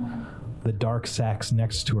 The dark sacks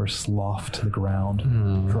next to her slough to the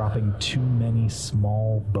ground, dropping too many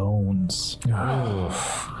small bones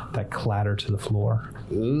that clatter to the floor.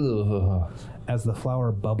 As the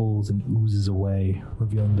flower bubbles and oozes away,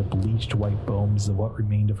 revealing the bleached white bones of what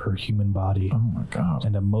remained of her human body Oh my God.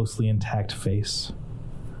 and a mostly intact face.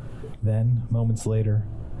 Then, moments later,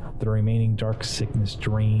 the remaining dark sickness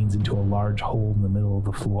drains into a large hole in the middle of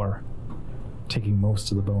the floor, taking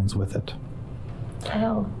most of the bones with it.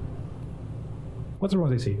 Oh. What's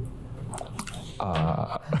everyone's AC?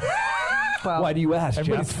 Why do you ask,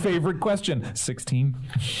 Everybody's Jeff? favorite question. 16.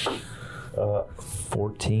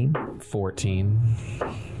 14. 14.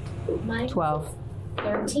 Mine 12.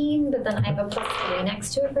 13, but then I have a +3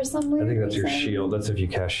 next to it for some I weird think that's your reason. shield. That's if you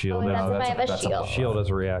cast shield. Oh, that's if I have a that's shield. Shield as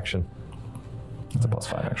a reaction. It's a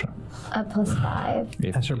 +5, actually. A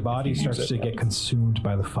 +5. As her body if you use starts it. to get consumed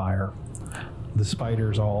by the fire, the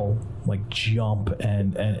spiders all like jump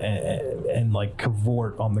and like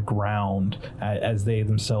cavort on the ground as they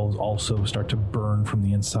themselves also start to burn from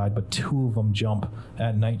the inside. But two of them jump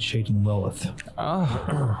at Nightshade and Lilith,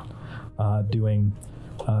 doing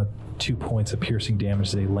 2 points of piercing damage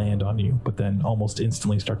as they land on you, but then almost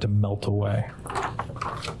instantly start to melt away.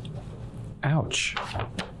 Ouch.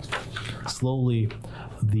 Slowly,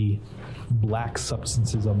 the black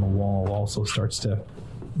substances on the wall also starts to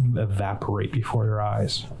evaporate before your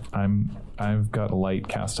eyes. I've got a light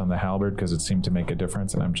cast on the halberd because it seemed to make a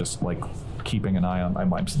difference, and I'm just like keeping an eye on.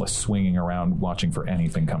 I'm just swinging around, watching for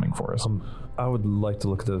anything coming for us. I would like to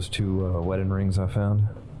look at those 2 wedding rings I found.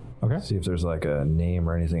 Okay. See if there's like a name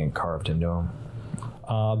or anything carved into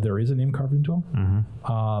them. There is a name carved into them.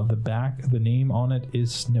 The name on it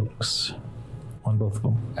is Snokes on both of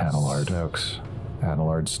them. Adelard.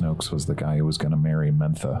 Adelard Snokes was the guy who was going to marry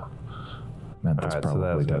Mentha. Mentha's All right, so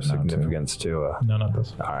probably that's no dead now, too. significance to. No, not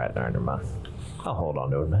this. All right, never mind. I'll hold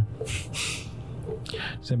on to it, man.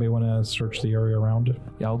 Does anybody want to search the area around it?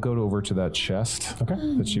 Yeah, I'll go over to that chest Okay.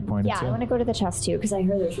 that she pointed Yeah, to. I want to go to the chest too because I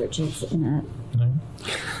heard there's riches in it.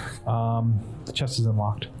 The chest is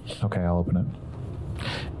unlocked. Okay, I'll open it.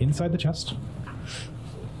 Inside the chest,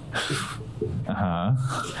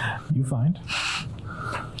 you find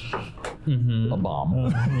A bomb.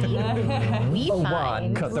 We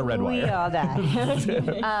find. Cut the red We wire. all die.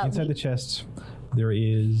 inside the chest. There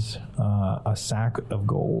is a sack of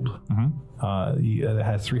gold. It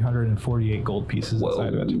has 348 gold pieces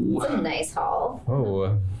inside of it. It's a nice haul.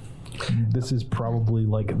 Oh. This is probably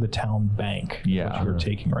like the town bank. Yeah. Which you're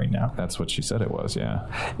taking right now. That's what she said it was, yeah.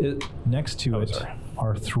 Next to it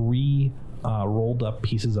are 3 rolled up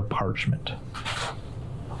pieces of parchment.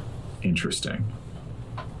 Interesting.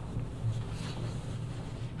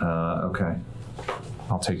 Okay.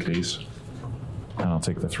 I'll take these. And I'll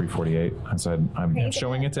take the 348. I said, I'm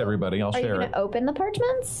showing it to everybody. I'll Are you share going it. to open the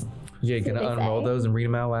parchments? Yeah, you See gonna what they unroll say? those and read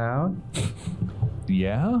them out loud?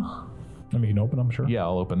 Yeah? I mean, you can open them, sure. Yeah,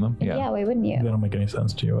 I'll open them. Yeah, Yeah. why wouldn't They you? don't make any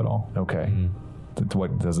sense to you at all. Okay.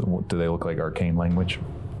 What do they look like arcane language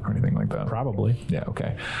or anything like that? Probably. Yeah,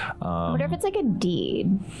 okay. I wonder if it's like a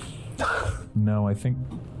deed. No, I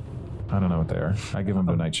don't know what they are. I give them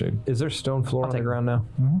to Nightshade. Is there stone floor on the ground now?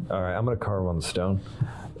 All right, I'm gonna carve on the stone.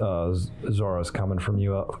 Zora's coming for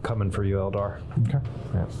you, Eldar. Okay.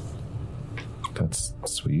 Yeah. That's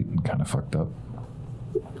sweet and kind of fucked up.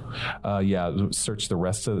 Yeah, search the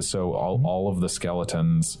rest of so all of the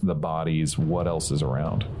skeletons, the bodies, what else is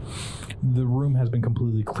around? The room has been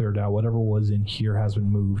completely cleared out. Whatever was in here has been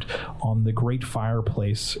moved. On the great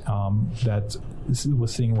fireplace that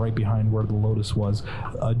was sitting right behind where the lotus was,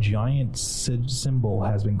 a giant symbol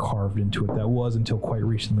has been carved into it that was until quite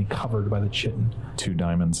recently covered by the chitin. 2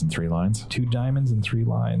 diamonds and 3 lines. 2 diamonds and 3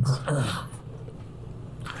 lines.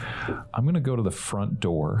 I'm going to go to the front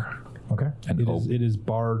door. Okay. And It is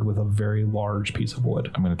barred with a very large piece of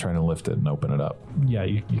wood. I'm going to try to lift it and open it up. Yeah,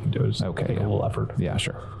 you can do it. Just Okay, take yeah. a little effort. Yeah,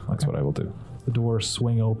 sure. That's what I will do. The doors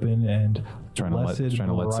swing open and Trying to let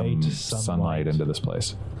bright some sunlight into this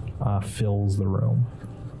place. fills the room.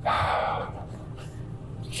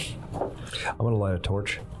 I'm gonna light a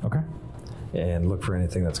torch Okay. and look for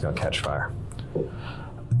anything that's gonna catch fire.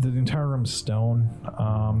 The entire room's stone.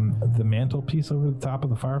 The mantelpiece over the top of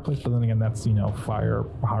the fireplace, but then again, that's fire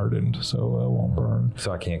hardened, so it won't burn.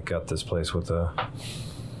 So I can't gut this place with a.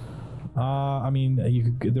 I mean, you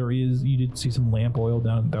did see some lamp oil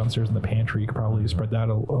downstairs in the pantry. You could probably spread that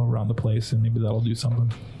around the place, and maybe that'll do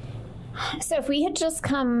something. So if we had just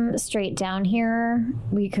come straight down here,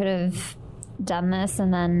 we could have done this,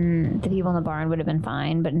 and then the people in the barn would have been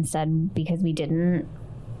fine. But instead, because we didn't,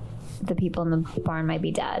 the people in the barn might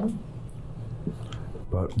be dead.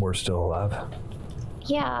 But we're still alive.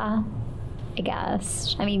 Yeah, I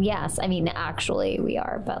guess. I mean, yes. I mean, actually, we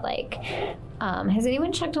are. But has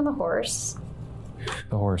anyone checked on the horse?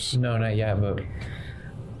 The horse. No, not yet, but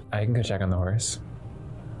I can go check on the horse.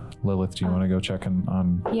 Lilith, do you want to go check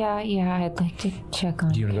on... Yeah, I'd like to check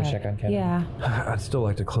on Do you want to go Kev. check on Kevin? Yeah. I'd still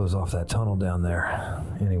like to close off that tunnel down there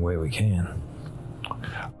any way we can.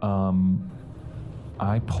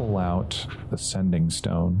 I pull out the sending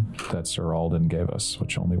stone that Sir Alden gave us,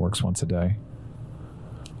 which only works once a day.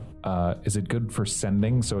 Is it good for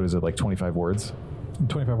sending? So is it like 25 words?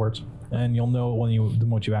 25 words, and you'll know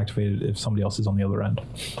once you activate it if somebody else is on the other end.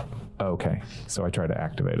 Okay, so I try to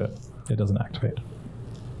activate it. It doesn't activate.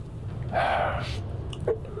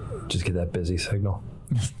 Just get that busy signal.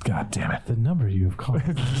 God damn it. The number you have called.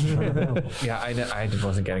 Yeah, I just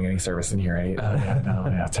wasn't getting any service in here.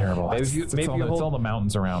 Yeah, terrible. Maybe It's, you- it's maybe all, you it's hold- all the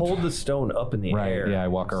mountains around. Hold the stone up in the Right, air. yeah, I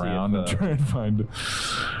walk See if, around and try and find...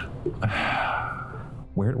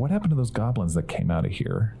 What happened to those goblins that came out of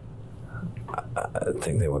here? I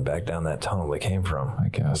think they went back down that tunnel they came from. I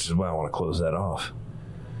guess. Which is why I want to close that off.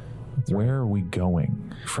 Where are we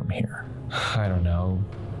going from here? I don't know.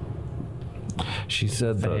 She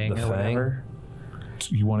said the Fang or Fang. whatever.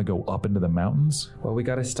 You want to go up into the mountains? Well, we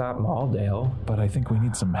got to stop Maldale. But I think we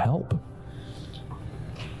need some help.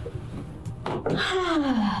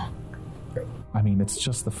 I mean, it's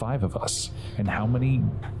just the 5 of us. And how many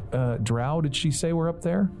drow did she say were up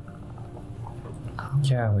there?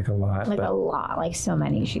 Yeah, like a lot. Like a lot, like so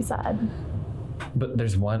many, she said. But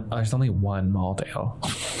there's only one Maldale.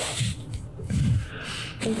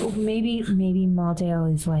 Maybe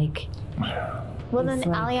Maldale is like... Well, then It's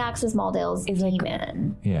like- Aliax is Maldale's It's like-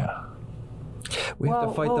 demon. Yeah. We have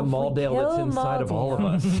to fight the if we Maldale that's kill inside of all of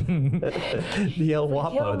us. The El Kill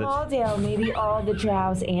Wapo. That's, Maldale, maybe all the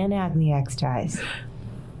drows and Agliax dies.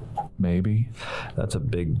 Maybe. that's a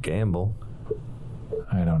big gamble.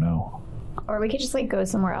 I don't know. Or we could just go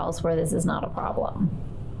somewhere else where this is not a problem.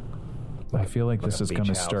 I feel like this a is going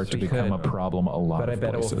to beach start house. to We become a could. problem a lot But I of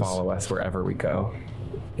bet places. it will follow us wherever we go.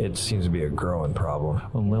 It seems to be a growing problem.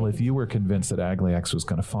 Well, Lilith, you were convinced that Agliax was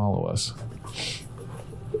going to follow us.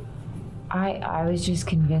 I was just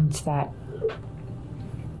convinced that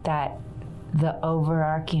the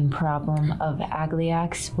overarching problem of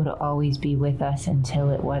Agliax would always be with us until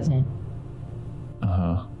it wasn't.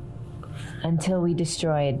 Uh-huh. Until we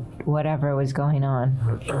destroyed whatever was going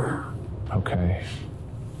on. Okay.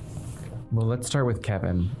 Well, let's start with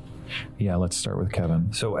Kevin. Yeah, let's start with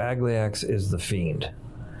Kevin. So Agliax is the fiend.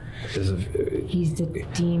 He's the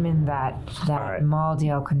demon that right.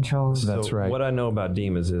 Maldale controls. That's So right. What I know about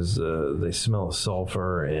demons is they smell of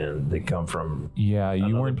sulfur and they come from Yeah, you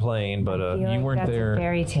another weren't plane, but I feel you like weren't that's there. A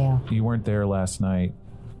fairy tale. You weren't there last night,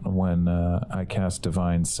 when I cast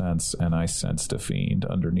Divine Sense and I sensed a fiend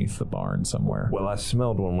underneath the barn somewhere. Well, I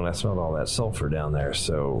smelled one when I smelled all that sulfur down there.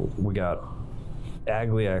 So we got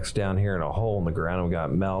Agliax down here in a hole in the ground, and we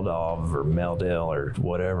got Maldov or Meldale or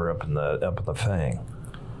whatever up in the Fang.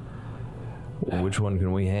 Which one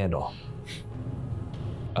can we handle?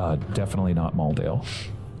 Definitely not Maldale.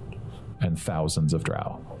 And thousands of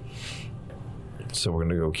drow. So we're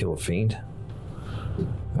gonna go kill a fiend?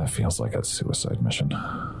 That feels like a suicide mission.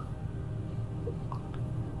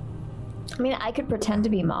 I mean, I could pretend to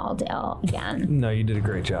be Maldale again. No, you did a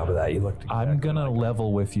great job of that. You looked. I'm gonna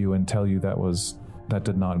level with you and tell you that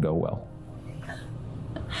did not go well.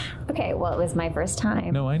 Okay, well, it was my first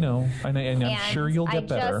time. No, I know, and I'm sure you'll get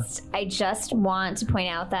better. I just want to point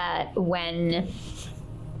out that when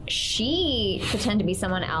she pretended to be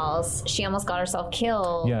someone else, she almost got herself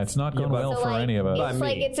killed. Yeah, it's not going well So, for like, any of us. It's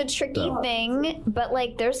like it's a tricky thing, but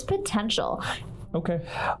like there's potential. Okay.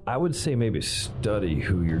 I would say maybe study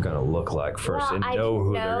who you're gonna look like first and I know didn't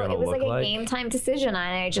who know. they're gonna It was look like like. a game time decision, and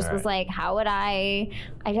I just All was right. like, how would I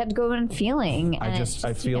had to go in feeling. I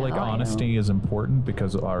and feel like honesty is important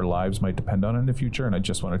because our lives might depend on it in the future, and I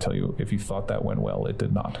just want to tell you, if you thought that went well, it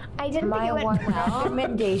did not. I didn't My think it one went well.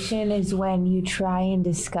 recommendation is when you try and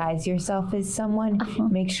disguise yourself as someone,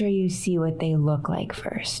 make sure you see what they look like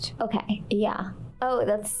first. Okay, yeah. Oh,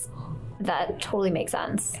 that totally makes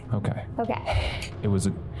sense. Okay. Okay. It was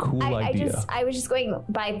a cool idea. I was just going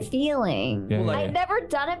by feeling. Yeah, yeah, I've yeah. never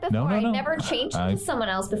done it before. No, no, no. I've never changed into someone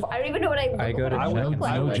else before. I don't even know what I go to look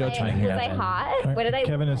like. no Was judgment I, here. was I hot? What did I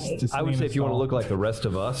Kevin look is like? just I would say if you want to look like the rest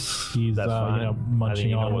of us, he's that's fine. you know, I think munching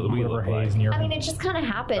you know on what we whatever look haze like. near I him. mean, it just kind of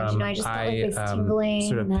happened. I just got like this I tingling.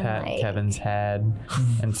 sort of and then pat I- Kevin's head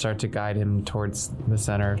and start to guide him towards the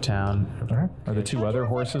center of town. Are the two other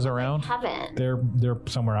horses around? Kevin. They're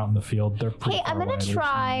somewhere out in the field. They're pretty Hey, far I'm gonna away. They're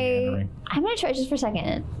try. meandering. I'm gonna try just for a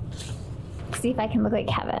second. See if I can look like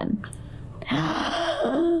Kevin.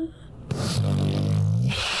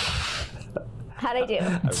 How'd I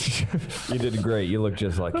do? You did great. You look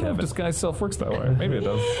just like I don't know if Kevin. disguise self works that way. Maybe it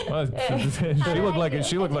does. Well, she looked like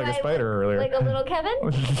she looked like a spider earlier. Like a little Kevin?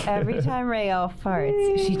 Every time Rael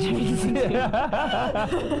farts, she turns into Is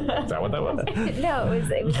that what that was? No, it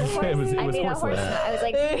was a horse. It was I made a horse horse. leg. I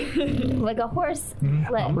was like a horse. I'm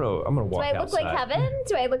leg. gonna Do walk I look outside. like Kevin?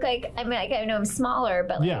 Do I look like? I mean, I know I'm smaller,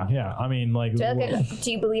 but like, Yeah. I mean, like, Do I look like?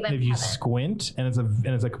 Do you believe I'm if you Kevin? squint and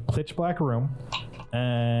it's like a pitch black room,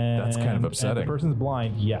 and That's kind of and upsetting. the person's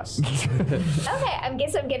blind. Yes. Okay, I'm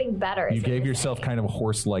getting better. is You what gave you're yourself saying. kind of a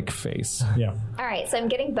horse-like face. Yeah. All right, so I'm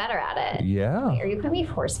getting better at it. Yeah. Are you calling me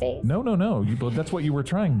horse face? No. But that's what you were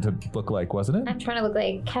trying to look like, wasn't I'm it? trying to look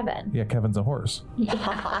like Kevin. Yeah, Kevin's a horse.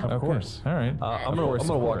 Of course. All right. I'm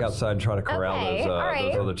gonna walk outside and try to corral Okay, all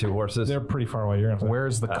right. those other two horses. They're pretty far away. You're gonna.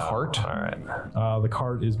 Where's the cart? All right. The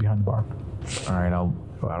cart is behind the barn. All right.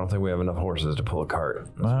 Well, I don't think we have enough horses to pull a cart.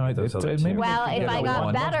 It maybe Well, we if can I get got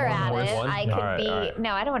one. better at horse, it, one? I could All right, be. all right.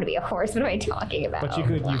 No, I don't want to be a horse. What am I talking about? But you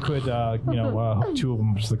could hook two of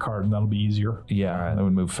them to the cart, and that'll be easier. Yeah, that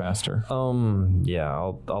would move faster. Yeah,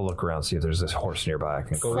 I'll look around see if there's this horse nearby. I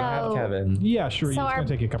can But we have So- Kevin. Yeah, sure. So It's our- gonna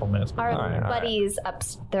take you a couple minutes. Our All right. buddies up,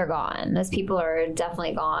 they're gone. Those people are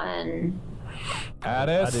definitely gone.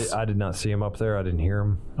 Addis, I did not see him up there. I didn't hear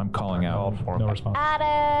him. I'm calling out. No response.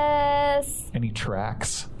 Addis. Any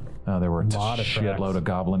tracks? Oh, there were a Lot of shitload tracks. of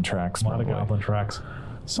goblin tracks. A lot of probably. goblin tracks.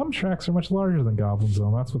 Some tracks are much larger than goblins,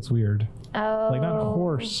 though. That's what's weird. Oh. Like not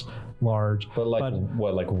horse large, But like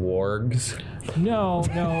what, like wargs? no,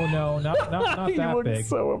 not that big.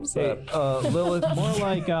 so upset. Lilith, more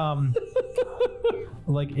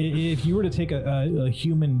like if you were to take a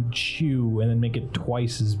human chew and then make it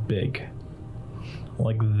twice as big,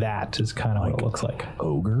 like that is kind of what it looks like.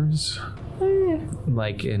 Ogres?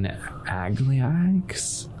 Like in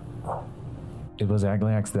Agliax? It was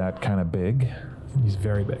Agliax that kind of big? He's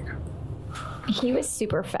very big. He was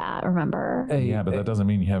super fat, remember? Yeah, but that doesn't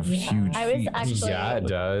mean you have huge I was feet. actually. Yeah, it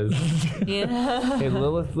does. Hey,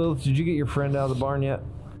 Lilith, did you get your friend out of the barn yet?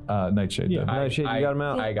 Nightshade did. Nightshade, you got him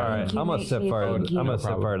out. I got All him. right, I'm gonna set fire. I'm gonna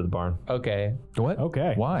set fire to the barn. Okay. What?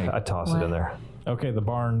 Okay. Why? I toss it in there. Okay, the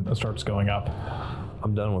barn starts going up.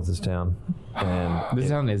 I'm done with this town. And This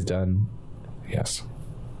town is done. Yes.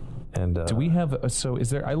 and Do we have so is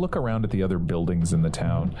there I look around at the other buildings in the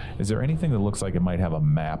town. Is there anything that looks like it might have a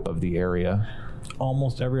map of the area?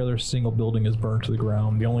 Almost every other single building is burned to the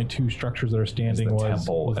ground. The only two structures that are standing the was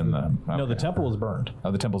temple and the no, the okay. temple was burned. Oh,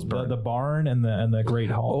 the temple's burned. The barn and the great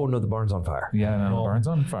hall. Oh no, the barn's on fire. yeah, no, the Well, barn's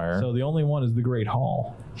on fire. So the only one is the great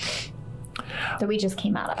hall. That we just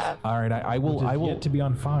came out of. All right, I will Yet to be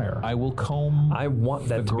on fire. I will comb I want the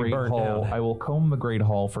that to be great burned hall. down. I will comb the great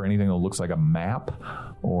hall for anything that looks like a map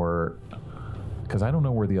or because I don't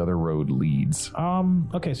know where the other road leads.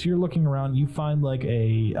 Okay, so you're looking around. You find like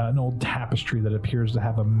an old tapestry that appears to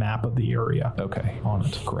have a map of the area Okay, on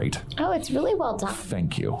it. great. Oh, it's really well done.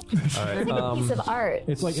 Thank you. It's like a piece of art.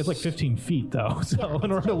 It's like 15 feet though. So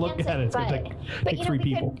in order to look at it, it's gonna take 3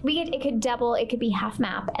 people. It could double. It could be half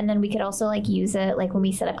map, and then we could also like use it like when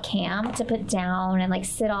we set up camp to put down and like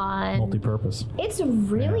sit on. Multi-purpose. It's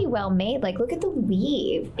really well made. Like, look at the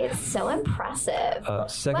weave. It's so impressive.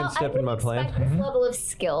 Second step in my plan. This level of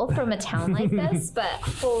skill from a town like this, but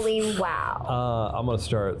holy wow. I'm gonna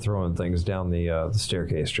start throwing things down the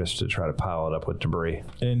staircase just to try to pile it up with debris.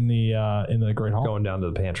 In the Great Hall. Going down to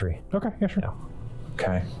the pantry. Okay, yeah, sure.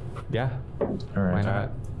 Okay. Yeah. All right. Why not?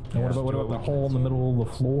 And what about the hole in the middle of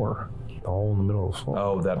the floor? The hole in the middle of the floor.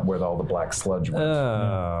 Oh, that where all the black sludge went.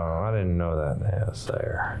 Oh, I didn't know that. Yeah, it's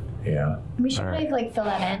there. Yeah. We should like fill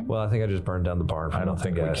that in. Well, I think I just burned down the barn. For I don't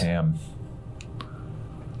nothing, think we guys. can.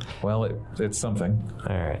 Well, it's something.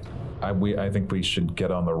 All right. I think we should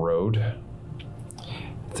get on the road.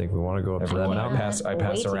 I think we want to go up to that Everyone, mountain. I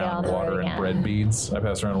pass Way to get on around the water road and again. bread beads. I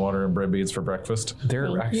pass around water and bread beads for breakfast.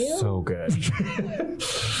 They're actually you. so good.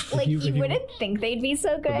 Like if you you- wouldn't think they'd be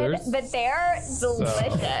so good, but they're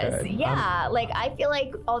delicious. Yeah, like I feel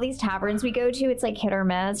like all these taverns we go to, it's like hit or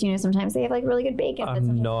miss. You know, sometimes they have like really good bacon. but I'm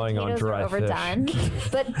sometimes gnawing on potatoes are dry fish. overdone.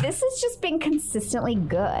 But this has just been consistently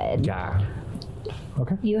good. Yeah.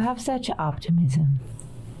 Okay. You have such optimism.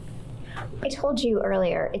 I told you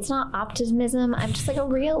earlier, it's not optimism. I'm just like a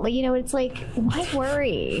real, you know, it's like, why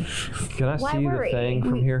worry? Can I Why see worry? the thing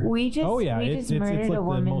from here? We just, Oh, yeah, we it's- just it's murdered like a the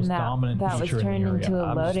woman most that dominant was feature in the turned area. into a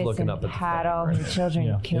I'm just lotus looking and up at the had thing all right her children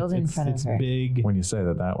Yeah, killed in front it's of her. big, When you say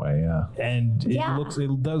that way, yeah. and Yeah.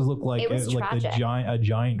 it does look like It was like tragic. a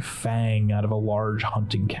giant fang out of a large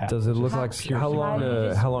hunting cat. Does it look like how long?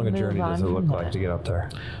 Just How long a move journey does it on look from like that. to get up there?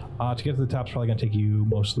 To get to the top is probably going to take you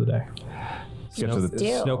most of the day. Get to the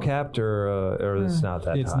Still. Snow capped or it's not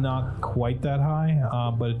that It's high? not quite that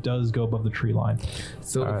high, but it does go above the tree line.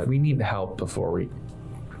 So if we need help before we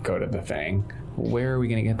go to the thing, where are we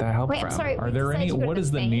going to get that help Wait, from? I'm sorry. Are we there decided any? to go to What the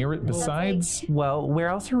is the thing? nearest That's besides Well, where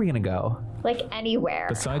else are we going to go? like anywhere.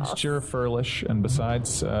 besides Girafurlish and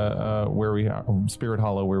besides where we are, Spirit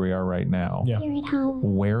Hollow, where we are right now? Yeah. Here at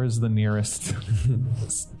home. Where is the nearest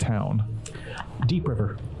town? Deep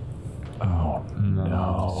River. Oh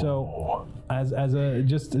no! So, as a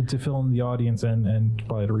just to fill in the audience and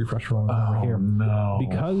probably to refresh everyone over here, no!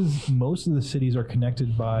 because most of the cities are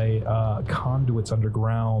connected by conduits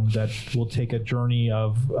underground that will take a journey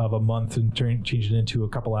of a month and change it into a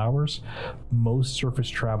couple hours. Most surface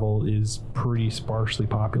travel is pretty sparsely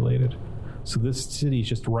populated. So this city is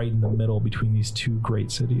just right in the middle between these two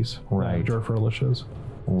great cities, Right. Durfurlish is.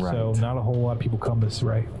 Right. So not a whole lot of people come this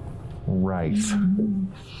way. Right.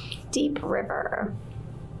 Deep River.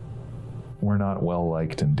 We're not well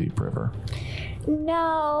liked in Deep River.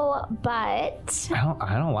 No, but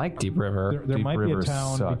I don't like Deep River. There Deep might be River a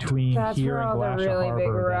town sucked. between That's here where and all the Glacier really big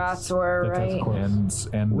Harbor rats that's, were, that's as right? close.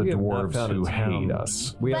 And the We have not dwarves found a who town. hate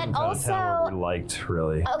us. We But haven't found a town also- where we liked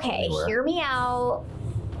really. okay, anywhere. hear me out.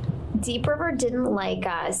 Deep River didn't like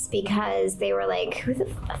us because they were like, who the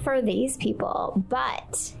f are these people?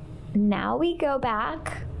 But now we go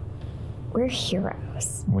back, we're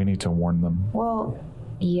heroes. We need to warn them. Well,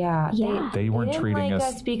 yeah. Yeah. They weren't didn't treating like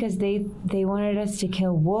us, because they wanted us to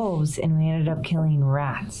kill wolves, and we ended up killing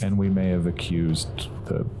rats. and we may have accused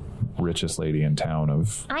the richest lady in town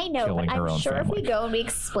of I know, killing but her I'm own sure family. if we go and we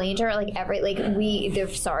explain to her they're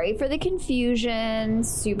sorry for the confusion,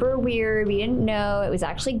 super weird, we didn't know, it was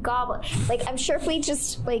actually goblin. Like, I'm sure if we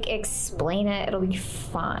just explain it, it'll be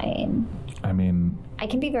fine. I mean, I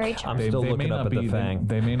can be very I'm charming. still they may looking up not at be the fang.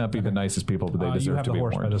 They may not be the nicest people, but they You deserve have to the be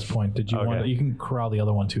horse by warned. this point. Did you Okay. want? You can corral the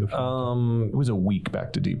other one too. If It was a week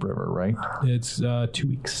back to Deep River, right? it's 2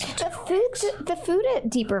 weeks. The food at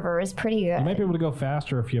Deep River is pretty good. You might be able to go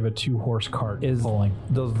faster if you have a 2-horse cart Is pulling.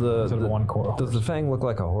 does the, Instead of one horse. does the fang look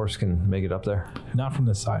like a horse can make it up there? Not from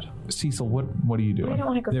this side. Cecil, what are you I doing? don't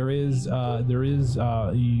want to go. There is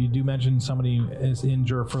you do mention somebody is in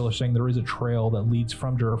Durfurlish saying there is a trail that leads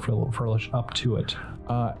from Durfurlish up to it.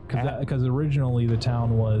 Because originally the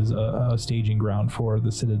town was a staging ground for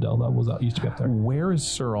the Citadel that was used to be up there. Where is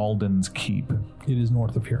Sir Alden's keep? It is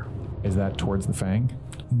north of here. Is that towards the Fang?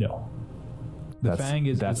 No. The That's- Fang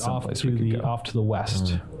is that's off someplace to we could the go. off to the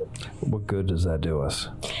west. What good does that do us?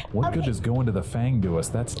 What good does going to the Fang do us?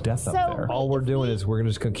 That's death So- up there. All we're doing is we're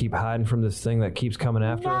just gonna keep hiding from this thing that keeps coming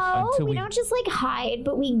after us. No, until we we- don't just hide,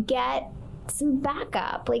 but we get some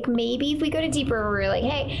backup. Like maybe if we go to Deep River, we're like,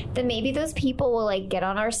 hey, then maybe those people will like get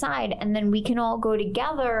on our side, and then we can all go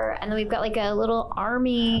together, and then we've got like a little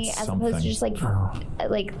army That's as opposed to something. just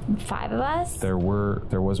like 5 of us. There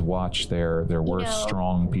was watch there. There were know,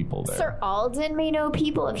 strong people there. Sir Alden may know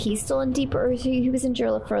people if he's still in Deep River. He was in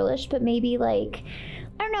Jurla Furlish, but maybe like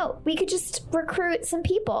I don't know. We could just recruit some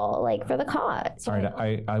people like for the cause. All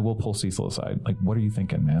right, I will pull Cecil aside. Like, what are you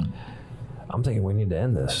thinking, man? I'm thinking we need to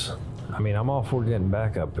end this. I mean, I'm all for getting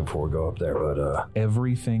back up before we go up there, but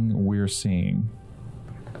Everything we're seeing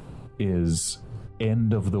is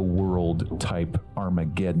end of the world type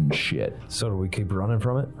Armageddon shit. so do we keep running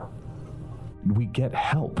from it? We get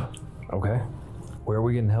help. Okay. Where are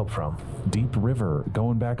we getting help from? Deep River,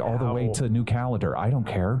 going back all the way Ow. to New Calendar. I don't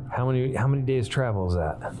care. How many days travel is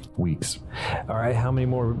that? Weeks. All right, how many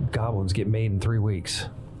more goblins get made in 3 weeks?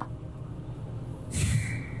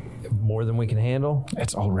 More than we can handle?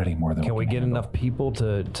 It's already more than Can we get handle. enough people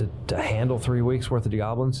to handle 3 weeks worth of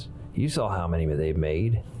goblins? You saw how many they've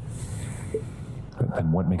made.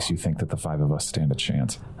 Then what makes you think that the 5 of us stand a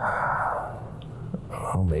chance?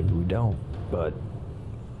 Well, maybe we don't, but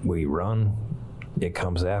we run. It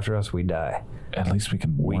comes after us, we die. At least we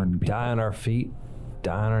can We warn people. die on our feet,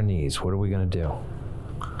 die on our knees. What are we going to do?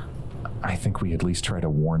 I think we at least try to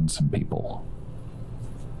warn some people.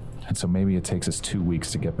 And so maybe it takes us 2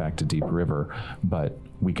 weeks to get back to Deep River, but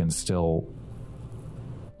we can still,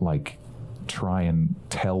 like, try and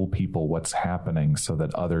tell people what's happening so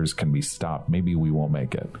that others can be stopped. Maybe we won't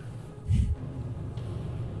make it.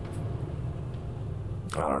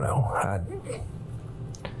 I don't know.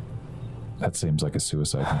 That seems like a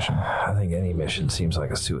suicide mission. I think any mission seems like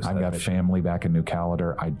a suicide I've got mission. family back in New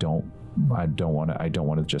Calendar. I don't want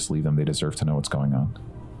to just leave them. They deserve to know what's going on.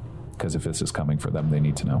 Because if this is coming for them, they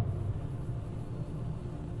need to know.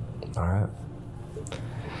 All right.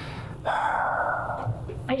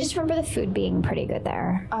 I just remember the food being pretty good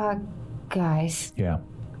there. Guys, Yeah.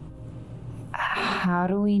 how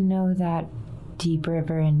do we know that Deep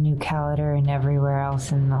River and New Calendar and everywhere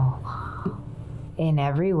else in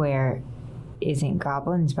everywhere isn't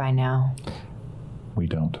goblins by now? We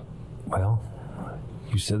don't. Well,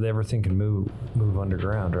 you said everything can move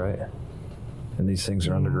underground, right? And these things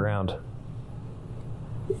are underground.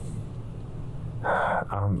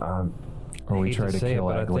 Or we hate try to to say it, kill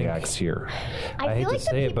but I Ugly think- Axe here. I hate feel to like the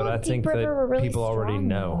say it, people but I of think Deep River were really people already strong,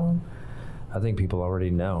 know. I think people already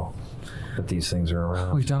know that these things are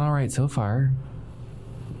around. We've done all right so far.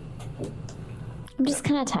 I'm just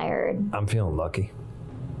kind of tired. I'm feeling lucky.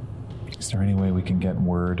 Is there any way we can get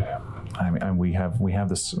word? I mean, we have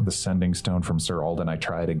the sending stone from Sir Alden. I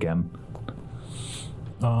tried again.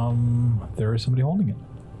 There is somebody holding it.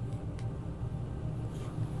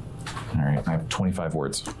 All right, I have 25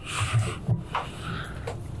 words.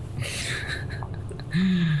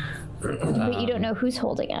 But you don't know who's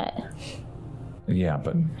holding it. Yeah,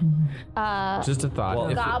 but Just a thought.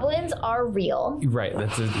 If- Goblins are real. right,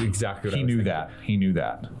 that's exactly what he I was knew thinking. that. He knew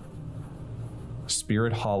that.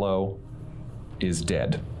 Spirit Hollow is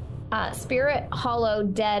dead. Spirit Hollow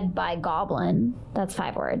dead by goblin. That's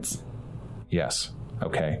 5 words. Yes.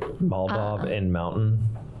 Okay. Maldov and Mountain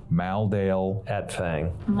Maldale at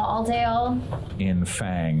Fang. Maldale in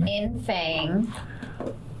Fang. in Fang.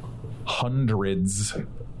 Hundreds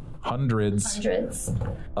Hundreds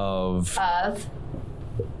of of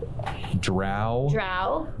drow,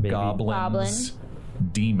 drow. Maybe, goblins,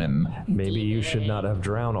 demon. maybe you should not have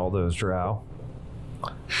drowned all those drow.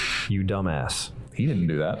 You dumbass. He didn't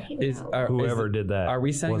do that. Whoever did that. Are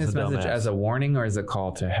we sending was this a message dumbass. as a warning or as a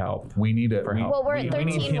call to help? We need it. Well, we're at we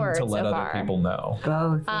need 13 him words to let so other far. people know.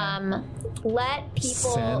 Both. Let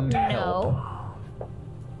people Send know.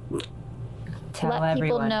 Tell Let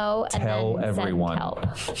everyone. people know and Tell then everyone. send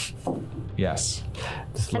help. Yes.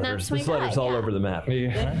 This And letter's, that's this letter's 25, all yeah. over the map.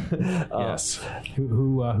 Yes.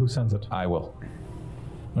 Who sends it? I will.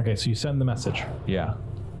 Okay, so you send the message. Yeah.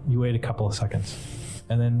 You wait a couple of seconds,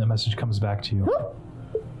 and then the message comes back to you.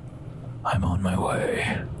 I'm on my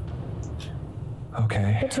way.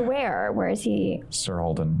 Okay. But to where? Where is he? Sir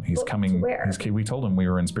Alden. He's coming. where? We told him we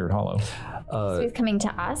were in Spirit Hollow. So he's coming to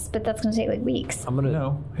us, but that's going to take like weeks. I'm gonna.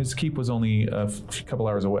 No, his keep was only a couple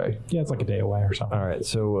hours away. Yeah, it's like a day away or something. All right,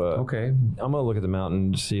 so Okay. I'm gonna look at the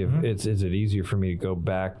mountain to see if is it easier for me to go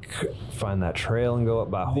back, find that trail, and go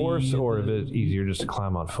up by horse, or if it's easier just to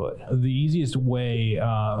climb on foot. The easiest way,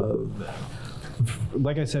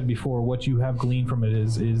 like I said before, what you have gleaned from it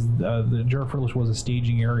is the Jurfurlish was a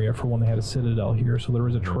staging area for when they had a citadel here, so there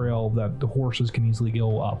is a trail that the horses can easily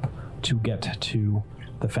go up to get to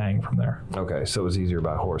the Fang from there. Okay, so it was easier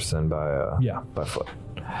by horse than by Yeah. by foot.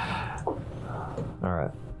 All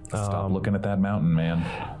right. Stop looking at that mountain, man.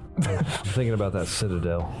 I'm thinking about that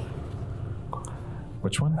citadel.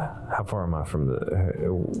 Which one? How far am I from the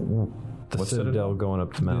What citadel citadel? going up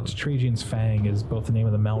the It's mountain? Trajan's Fang is both the name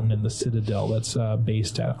of the mountain and the citadel that's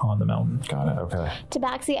based on the mountain. Got it. Okay.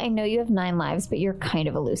 Tabaxi, I know you have 9 lives, but you're kind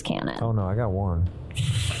of a loose cannon. Oh no, I got 1,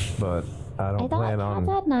 but I I don't thought plan Cats on.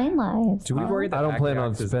 had 9 lives. Do we worry that I don't plan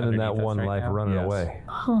on Axe is spending that underneath us one right life now? running Yes. away.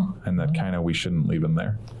 And that kind of we shouldn't leave him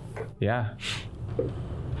there. Yeah.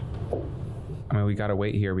 I mean, we gotta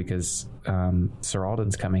wait here because Sir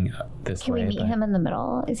Alden's coming up this Can way. we meet but him in the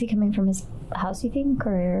middle? Is he coming from his house, you think?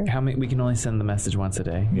 Or How many? We can only send the message once a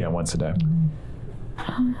day. Yeah, once a day.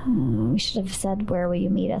 we should have said, where will you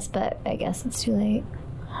meet us? But I guess it's too late.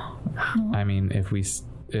 I mean, if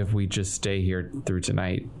we just stay here through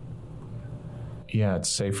tonight, Yeah, it's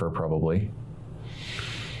safer probably.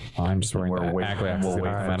 well, I'm just worried We're that waiting- Agliax is we'll gonna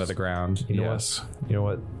wait come for out of the ground. Yes. You know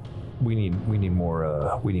what? We need more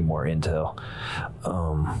intel.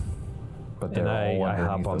 But And they're all I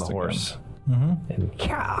hop underneath on us the again. horse. And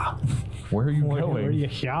Where are you Where going? do you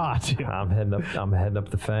yacht? I'm heading up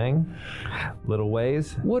the Fang, little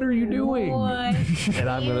ways, What are you doing? and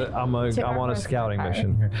I'm on a scouting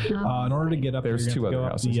mission. In order to get up, There's there, two you're gonna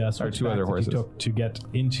other have to go houses, up or the two other switchbacks that you horses. took to get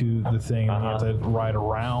into the thing. And you have to ride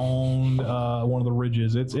around one of the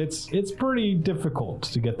ridges. It's pretty difficult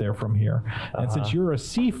to get there from here. And since you're a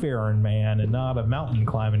seafaring man and not a mountain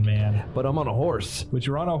climbing man, But I'm on a horse. but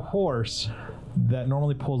you're on a horse that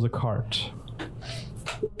normally pulls a cart.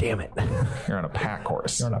 Damn it! You're on a pack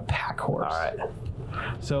horse. You're on a pack horse. All right.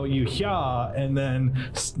 So you yah, and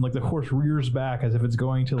then like the horse rears back as if it's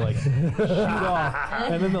going to like shoot off,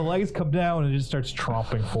 and then the legs come down and it just starts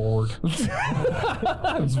tromping forward.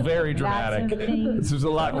 It's very dramatic. This is a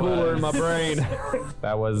lot cooler in my brain.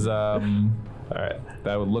 That was All right.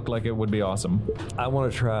 that would look like it would be awesome. I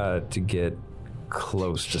want to try to get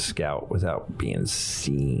close to Scout without being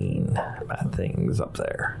seen by things up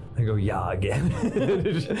there. I go, yeah, again.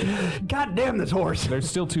 God damn this horse. There's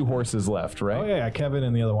still 2 horses left, right? Oh yeah, Kevin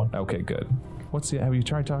and the other one. Okay, good. Have you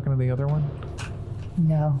tried talking to the other one?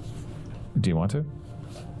 No. Do you want to?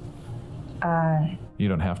 You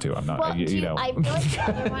don't have to. I'm not. Well, you know. I feel like the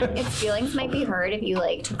other one, its feelings might be hurt if you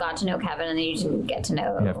like got to know Kevin and then you didn't get to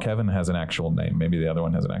know. Yeah, if Kevin has an actual name, maybe the other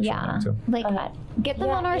one has an actual Yeah, name too. like get them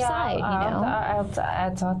on our side, you know.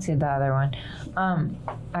 I'll talk to the other one.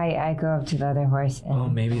 I go up to the other horse and Oh,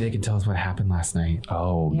 maybe they can tell us what happened last night.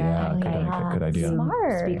 Oh yeah, good idea.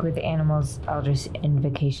 Smart. speak with the animals. I'll just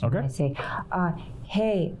invocation. Okay. I say,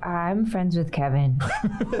 hey, I'm friends with Kevin.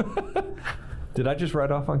 Did I just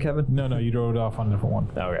ride off on Kevin? No, you drove it off on a different one.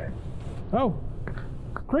 Okay. Oh,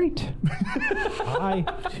 great. I,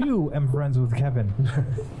 too, am friends with Kevin.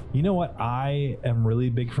 You know what I am really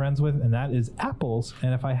big friends with? And that is apples.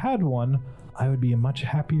 And if I had one, I would be a much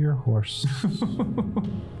happier horse.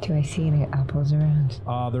 Do I see any apples around?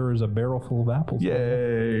 There is a barrel full of apples.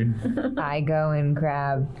 Yay! I go and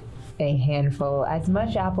grab a handful, as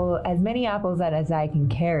many apples as I can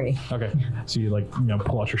carry. Okay. So you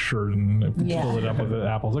pull out your shirt and fill it up with the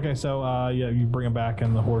apples. Okay, so you bring them back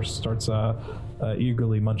and the horse starts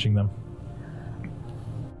eagerly munching them.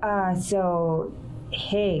 So,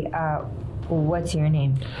 hey, what's your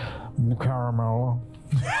name? Caramel.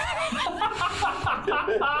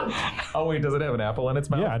 Oh wait, does it have an apple in its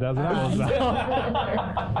mouth? Yeah, it does.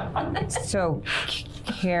 So,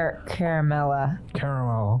 Caramella.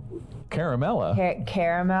 Caramel. Caramella.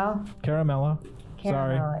 Caramel? Caramella.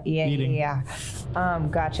 Sorry. Caramella. Yeah, Eating. yeah.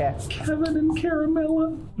 Gotcha. Kevin and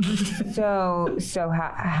Caramella. So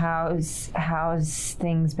how's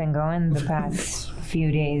things been going the past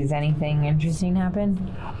few days? Anything interesting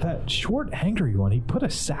happened? That short, angry one, he put a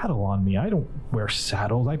saddle on me. I don't wear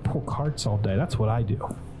saddles. I pull carts all day. That's what I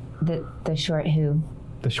do. The short who?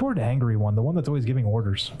 The short, angry one, the one that's always giving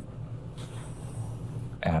orders.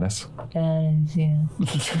 Addis. Yeah.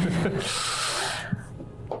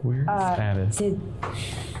 Where's Addis?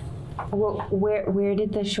 Where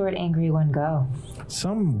did the short angry one go?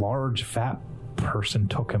 Some large, fat person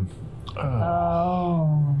took him.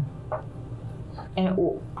 Oh.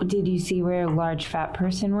 And did you see where a large fat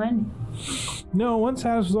person went? No, once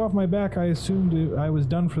Addis was off my back, I assumed I was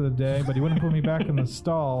done for the day, but he wouldn't put me back in the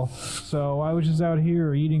stall. So I was just out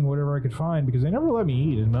here eating whatever I could find because they never let me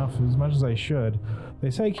eat as much as I should. They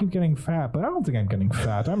say I keep getting fat, but I don't think I'm getting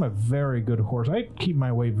fat. I'm a very good horse. I keep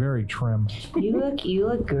my weight very trim. You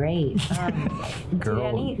look great.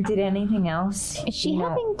 Did anything else? Is she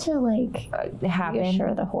having to happen?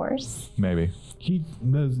 reassure the horse? He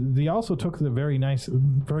He also took the very nice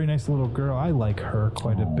little girl. I like her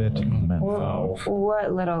quite a bit.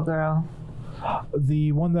 What little girl?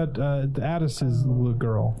 The one that the Addis's little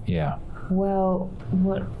girl. Yeah. Well,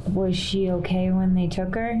 what was she okay when they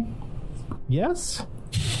took her? Yes.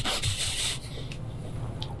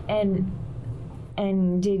 And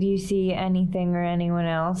did you see anything or anyone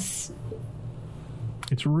else?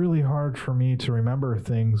 It's really hard for me to remember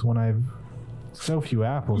things when I've so few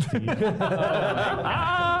apples to eat.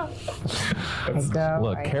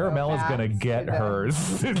 Look, Caramella's gonna get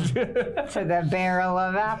hers. To the barrel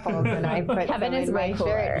of apples, and I put Kevin them is in way my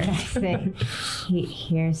cooler. shirt. I say,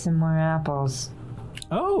 here's some more apples.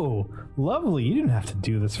 Oh, lovely. You didn't have to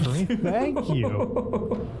do this for me. Thank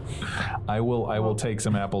you. I will take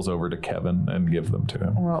some apples over to Kevin and give them to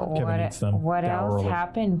him. Well, Kevin eats them what else dourly.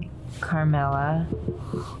 happened, Carmela?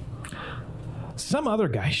 Some other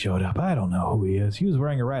guy showed up. I don't know who he is. He was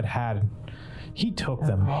wearing a red hat. And he took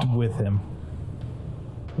them with him.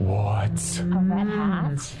 What? A red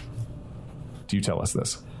hat. Do you tell us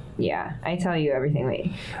this? Yeah, I tell you everything.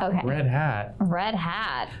 Wait. Okay. Red hat. Red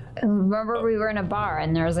hat. Remember, we were in a bar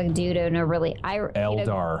and there was a dude in a really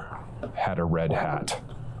Eldar had a red hat.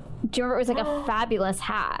 Do you remember? It was like a fabulous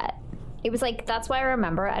hat. It was like, that's why I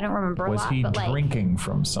remember it. I don't remember a Was lot, he but like, drinking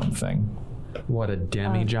from something? What a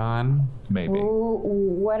demijohn. Maybe.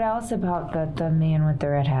 What else about the man with the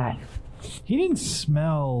red hat? He didn't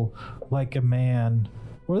smell like a man,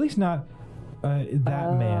 or at least not that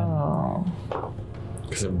man. Oh,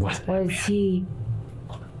 Because it was. was he?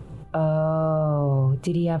 Oh,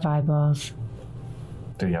 did he have eyeballs?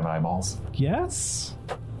 Did he have eyeballs? Yes.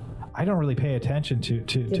 I don't really pay attention to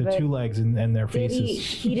but two legs and their Did faces.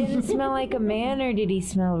 he didn't smell like a man, or did he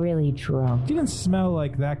smell really drunk? He didn't smell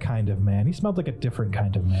like that kind of man. He smelled like a different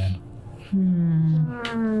kind of man.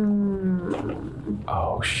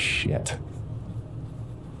 Oh shit.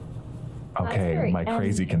 Okay, very- my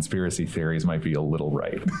crazy conspiracy theories might be a little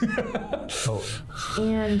right.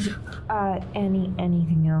 And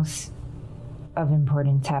anything else of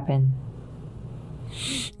importance happen?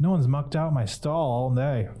 No one's mucked out my stall all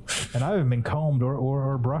day, and I haven't been combed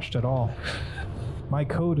or brushed at all. My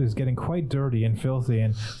coat is getting quite dirty and filthy,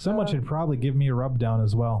 and someone should probably give me a rub down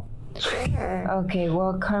as well. Okay,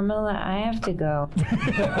 well, Carmela, I have to go.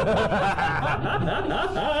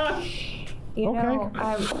 You know,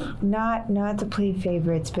 I'm not to play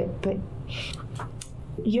favorites, but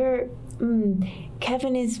you're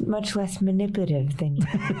Kevin is much less manipulative than you.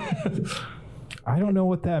 I don't know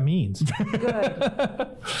what that means.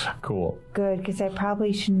 Cool. Good, because I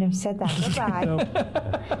probably shouldn't have said that.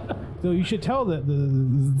 Goodbye. So you should tell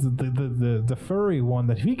the furry one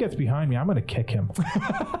that if he gets behind me, I'm going to kick him.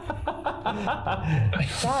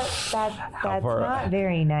 That's not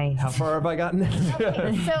very nice. How far have I gotten?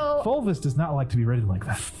 so Fulvis does not like to be ridden like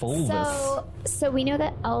that. so we know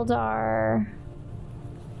that Eldar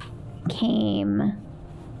came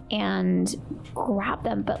and grabbed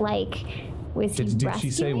them, but like, was he Did she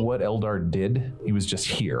say rescuing? what Eldar did? He was just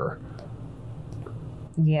here.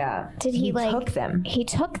 Yeah. Did he like took them? He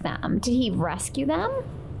took them. Did he rescue them?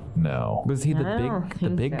 No. Was he I don't the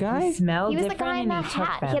think big so. guy? He smelled He was the different guy in and that he took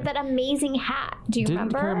hat. them. He had that amazing hat. Do you Didn't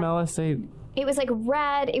remember? Caramella say? It was like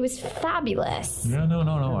red. It was fabulous. No.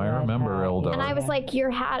 I remember Eldar. And I was like,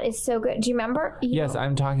 your hat is so good. Do you remember? Yes,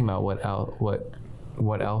 I'm talking about what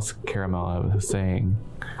else Caramella was saying.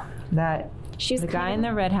 That She was the guy kind in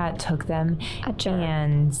the red hat took them, a jerk.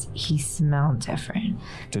 and he smelled different.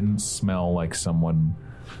 Didn't smell like someone.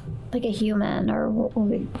 Like a human or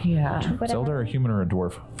Yeah. Is whatever. Eldar a human or a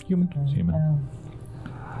dwarf? Human. Human.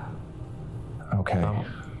 Okay.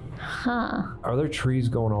 Huh. Are there trees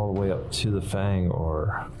going all the way up to the Fang,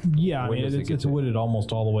 or Yeah, I When mean, does it it's get there? wooded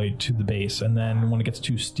almost all the way to the base, and then when it gets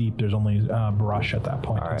too steep, there's only brush at that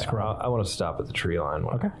point. all and right? scrub. I want to stop at the tree line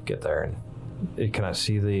when I get there. And can I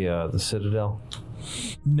see the citadel?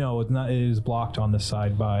 No, it's not. It is blocked on this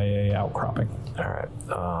side by a outcropping. All right.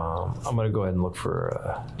 I'm gonna go ahead and look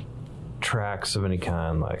for tracks of any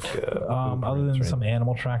kind, like Other than some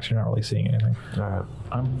animal tracks, you're not really seeing anything. All right.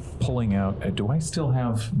 I'm pulling out. Do I still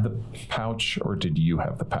have the pouch, or did you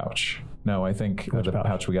have the pouch? No, I think the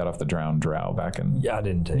pouch we got off the drowned drow back in. Yeah, I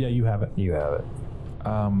didn't take. Yeah, you have it. You have it.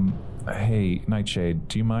 Hey, Nightshade,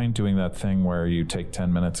 do you mind doing that thing where you take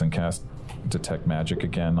 10 minutes and cast Detect Magic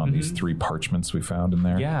again on these 3 parchments we found in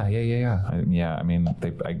there? Yeah. I mean,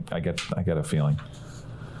 I get a feeling.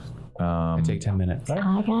 I take 10 minutes. They're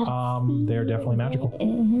definitely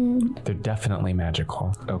magical. They're definitely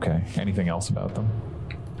magical. Okay. Anything else about them?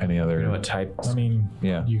 Any other? You know what type? I mean,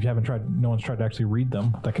 Yeah. you haven't tried. No one's tried to actually read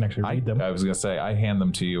them. That can actually read them. I was gonna say I hand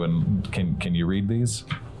them to you, and can you read these?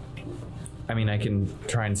 I mean, I can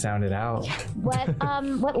try and sound it out.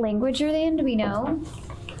 What language are they in? Do we know?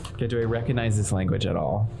 Okay, do I recognize this language at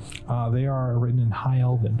all? They are written in High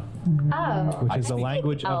Elven, Oh, which is the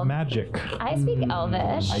language of Elf. magic. I speak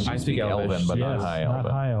Elvish. I speak Elvish, but Yes, not High Elven.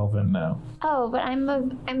 Not High Elven. No. Oh, but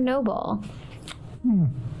I'm noble.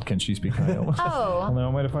 Can she speak High Elven? Oh, Only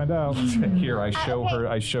one way to find out. Here, I show her.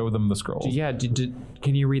 I show them the scrolls. Yeah,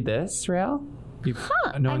 can you read this, Rael?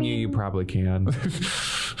 Knowing you probably can.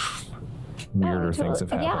 Weirder things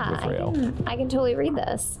have happened with Rael. I can totally read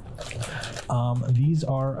this. These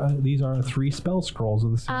are 3 spell scrolls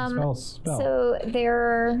of the same spell. So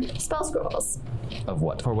they're spell scrolls Of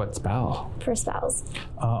what? For what spell? for spells.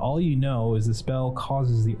 All you know is the spell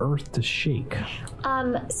causes the earth to shake.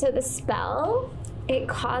 So the spell, it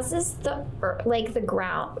causes the the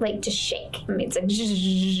ground to shake. I mean, it's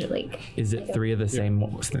like Is it 3 of the same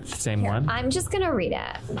one? I'm just gonna read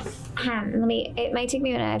it. It might take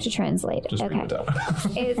me a minute. I have to translate. Just okay. read it down.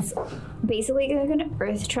 It's basically like an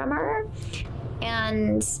earth tremor,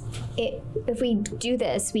 and if we do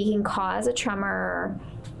this, we can cause a tremor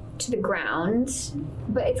to the ground,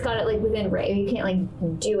 but it's got it within range. You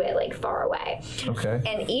can't do it far away. Okay.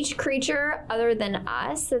 And each creature other than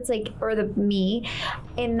us that's me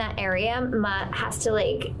in that area has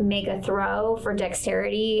to make a throw for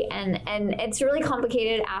dexterity, and it's really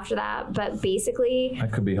complicated after that, but basically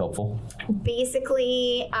That could be helpful.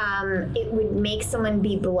 it would make someone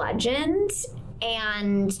be bludgeoned,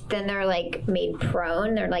 and then they're made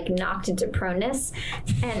prone. They're knocked into proneness.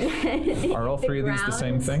 And Are all the 3 of these the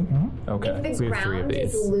same ground- thing? Okay. If the So we have 3 of ground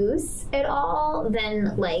is these. loose at all,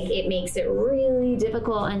 then it makes it really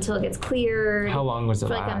difficult until it gets cleared. How long was it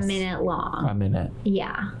For last? a minute long. A minute.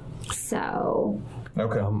 Yeah. So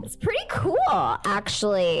Okay. it's pretty cool,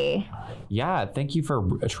 actually. Yeah, thank you for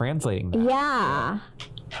translating that. Yeah.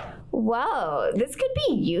 Whoa, this could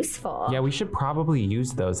be useful. Yeah, we should probably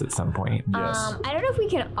use those at some point. Yes. I don't know if we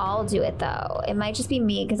can all do it though. It might just be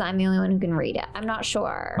me because I'm the only one who can read it. I'm not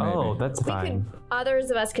sure. Oh, that's fine. Others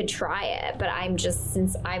of us could try it, but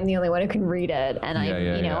since I'm the only one who can read it, and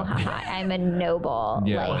I'm a noble.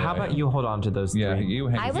 Yeah. Well, how about you hold on to those 3? Yeah, you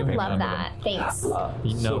hang. I you would hang love on to that. Thanks.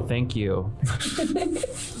 No, thank you.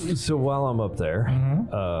 So while I'm up there,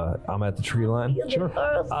 I'm at the tree line. Sure.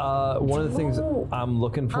 One of the things I'm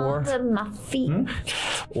looking for. Under my feet.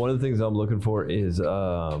 One of the things I'm looking for is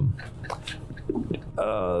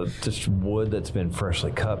just wood that's been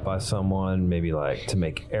freshly cut by someone, maybe to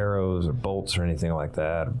make arrows or bolts or anything like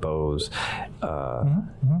that, or bows.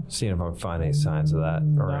 Seeing if I can find any signs of that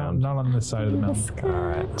around. Not on this side of the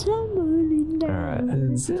mountain. All right.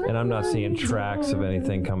 And I'm not seeing tracks of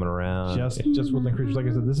anything coming around. Just woodland creatures. Like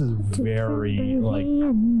I said, this is very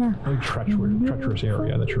treacherous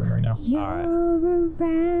area that you're in right now.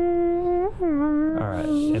 All right.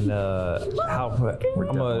 And how? We're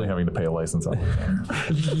definitely having to pay a license on this.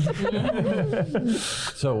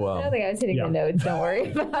 So I don't think I was hitting the notes. Don't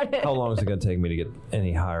worry about it. how long is it going to take me to get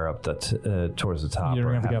any higher up towards the top? You're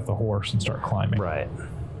or going to have to get off the horse and start climbing. Right.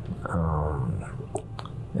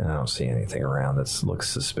 And I don't see anything around that looks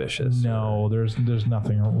suspicious. No, there's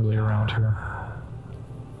nothing really around here.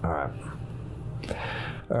 All right.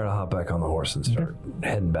 All right, I'll hop back on the horse and start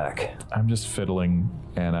heading back. I'm just fiddling,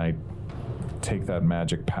 and I take that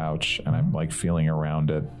magic pouch, and I'm feeling around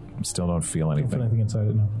it. Still don't feel Don't feel anything. anything inside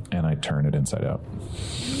it, no. And I turn it inside out.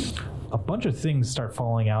 A bunch of things start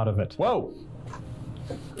falling out of it. Whoa!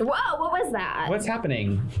 Whoa, what was that? What's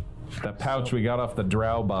happening? That pouch we got off the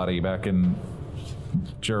drow body back in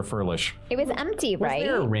Jerfurlish. It was empty, Was right?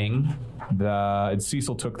 there a ring?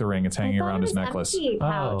 Cecil took the ring. It's hanging I thought around it his was necklace. empty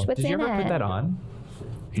pouch. What's did you in ever it? put that on?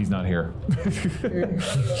 He's not here. I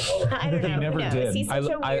don't know. He never Who knows? did. He's such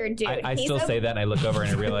a weird dude. I He's still say that, and I look over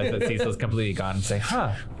and I realize that Cecil's completely gone and say,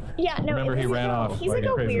 huh. Yeah, no. Remember, he ran off He's like like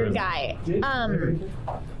a a crazy weird person. guy.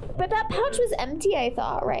 But that pouch was empty, I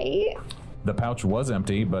thought, right? The pouch was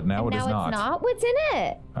empty, but now it is Now it's not. What's in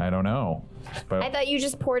it? I don't know. But I thought you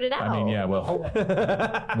just poured it out. I mean, yeah, well,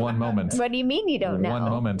 one moment. What do you mean you don't know? One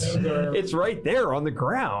moment. It's right there on the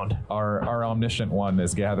ground. Our omniscient one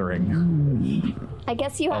is gathering. I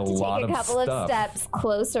guess you have A to lot take a of couple of stuff. steps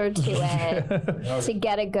closer to it to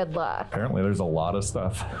get a good look. Apparently, there's a lot of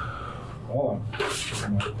stuff. Hold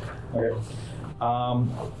on. Okay.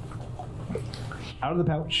 Out of the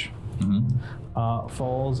pouch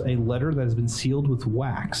falls a letter that has been sealed with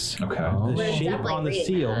wax. Okay. The shape definitely on the reading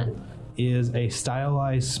seal is a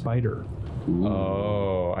stylized spider.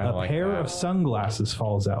 Oh, I A like pair that. of sunglasses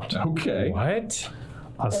falls out. Okay. What?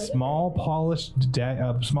 A small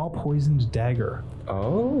small poisoned dagger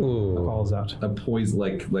Oh. falls out. A poison,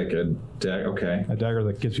 like a okay. A dagger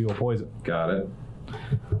that gives people poison. Got it.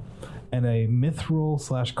 and a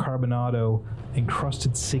mithril/carbonado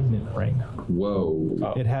encrusted signet ring.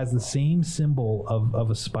 Whoa. It has the same symbol of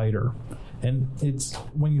a spider. And it's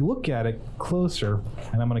when you look at it closer,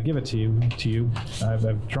 and I'm going to give it to you.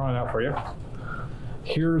 I've drawn it out for you.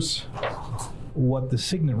 Here's what the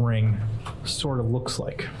signet ring sort of looks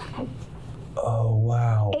like. Oh,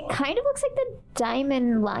 wow. It kind of looks like the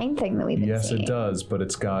diamond line thing that we've been Yes, seeing. it does, but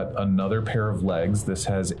it's got another pair of legs. This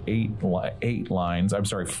has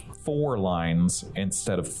 4 lines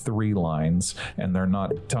instead of 3 lines, and they're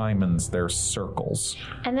not diamonds, they're circles.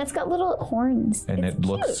 And it's got little horns. And It's it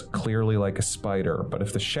looks cute. clearly like a spider, but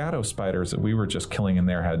if the shadow spiders that we were just killing in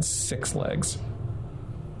there had 6 legs.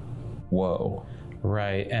 Whoa.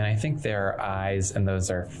 Right, and I think there are eyes, and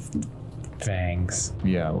those are fangs.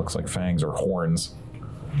 Yeah, it looks like fangs or horns.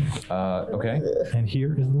 Okay. And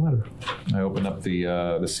here is the letter. I open up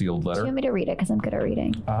the sealed Do you letter. want me to read it? Because I'm good at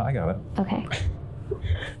reading. I got it. Okay.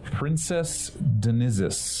 Princess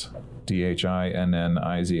Dinizis,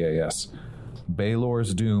 Dhinnizas.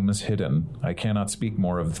 Baelor's doom is hidden. I cannot speak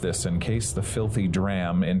more of this in case the filthy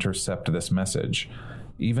Dram intercept this message.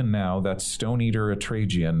 Even now, that stone-eater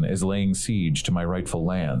Atragian is laying siege to my rightful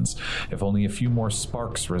lands. If only a few more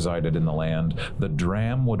sparks resided in the land, the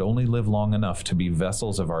Dram would only live long enough to be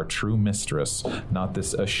vessels of our true mistress, not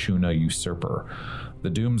this Ashuna usurper. The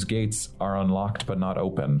Doom's gates are unlocked but not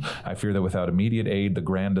open. I fear that without immediate aid, the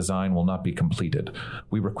grand design will not be completed.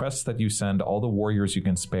 We request that you send all the warriors you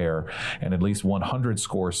can spare and at least 100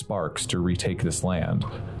 score sparks to retake this land.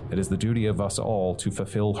 It is the duty of us all to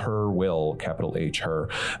fulfill her will, capital H her,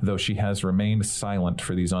 though she has remained silent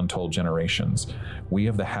for these untold generations. We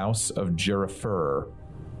of the House of Jerifer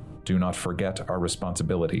do not forget our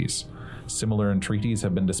responsibilities. Similar entreaties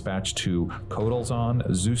have been dispatched to Kodalzan,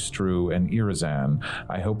 Zustru, and Irazan.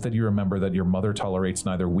 I hope that you remember that your mother tolerates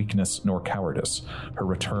neither weakness nor cowardice. Her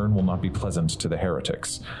return will not be pleasant to the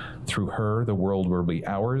heretics. Through her, the world will be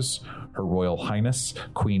ours. Her Royal Highness,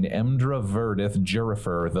 Queen Emdra Verdith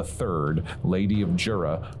Jerifer III, Lady of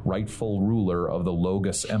Jura, rightful ruler of the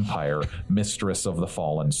Logus Empire, mistress of the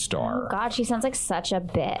Fallen Star. God, she sounds like such a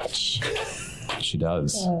bitch. She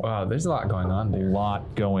does. Wow, there's a lot going on, A dude.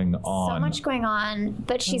 lot going on. So much going on,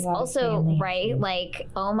 but she's lot of also family. right. Like,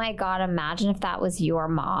 oh my God, imagine if that was your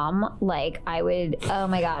mom. Like, I would. Oh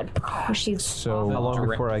my God, she's So How long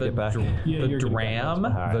before I get back? The Dram?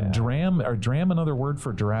 the Dram, or Dram another word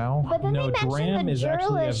for drow? But then No, they mentioned Dram the is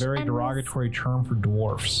actually a Jurlish very and derogatory term for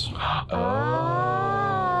dwarfs. Oh.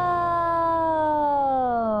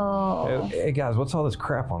 Hey guys, what's all this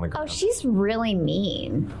crap on the Oh, ground? she's really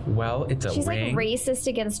mean. Well, it's a She's ring, like racist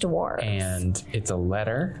against dwarves. and it's a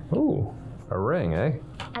letter. Ooh, a ring, eh?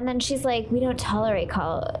 And then she's like, "We don't tolerate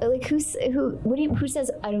like who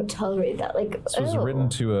says I don't tolerate that?" Like, This was oh. written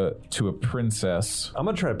to a princess. I'm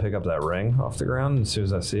gonna try to pick up that ring off the ground as soon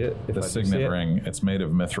as I see it. If The I do see signet it. ring. It's made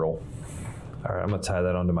of mithril. All right, I'm gonna tie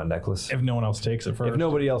that onto my necklace. If no one else takes it first. If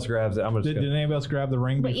nobody else grabs it, I'm gonna. Did anybody else grab the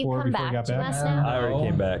ring But you before come we back got to back? us now. I already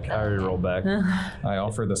came back. I already rolled back. I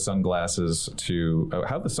offer the sunglasses to.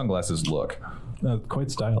 How do the sunglasses look?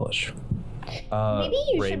 Quite stylish. Maybe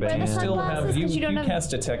you should wear the Ray-Ban. Still have sunglasses you? because you don't You have.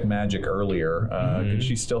 cast detect magic earlier. Could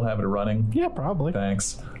she still have it running? Yeah, probably.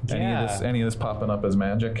 Thanks. Yeah. Any of this popping up as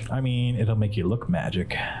magic? I mean, it'll make you look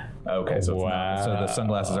magic. Okay, so it's not. So the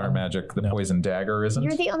sunglasses aren't magic. The poison dagger isn't.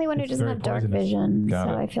 You're the only one who It's doesn't very have dark poisonous. vision, Got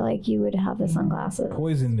so it. I feel like you would have the sunglasses.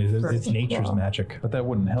 Poison is it's nature's Cool. magic. But that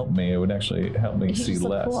wouldn't help me. It would actually help me You see just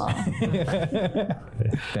look less. cool.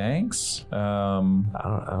 Thanks. I don't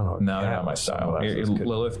know. No, they're not my style. Here,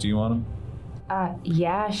 Lilith, do you want them?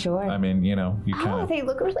 Yeah, sure. I mean, you know, you Oh, kind of. they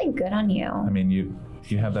look really good on you. I mean,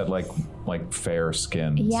 you have that like fair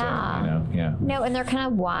skin. Yeah. So, you know, yeah. No, and they're kind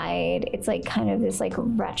of wide. It's like kind of this like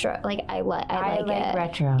retro. Like I like it.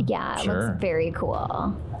 retro. Yeah, it Sure. looks very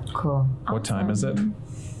cool. Cool. What time is it?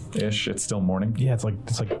 Ish. It's still morning. Yeah, it's like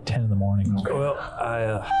 10 in the morning. Well,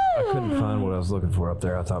 I couldn't find what I was looking for up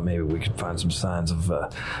there. I thought maybe we could find some signs of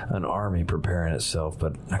an army preparing itself,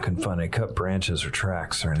 but I couldn't find any cut branches or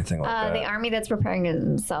tracks or anything like that. The army that's preparing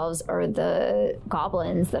themselves are the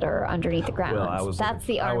goblins that are underneath the ground. Well, I was that's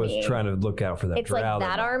the army. I was trying to look out for that It's drow. like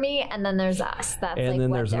that army, and then there's us. That's and like then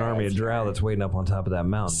what there's an there army is of drow here. that's waiting up on top of that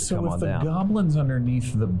mountain to So come if on the down. goblins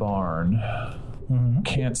underneath the barn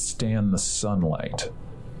can't stand the sunlight,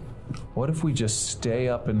 what if we just stay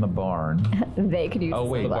up in the barn? They could use. Oh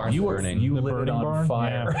wait, sunglasses. you The lit it burning on barn?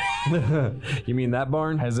 fire. You mean that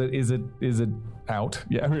barn? Is it out?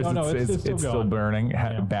 Yeah, or is Oh, no, it's still still going. burning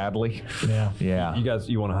badly. Yeah. Yeah.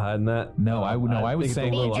 You want to hide in that? No, I was think saying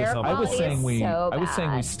it's a little The air I was quality saying is we so I was saying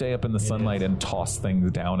we bad. stay up in the sunlight and toss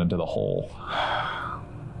things down into the hole.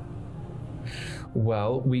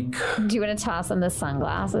 Well, we could. Do you want to toss on the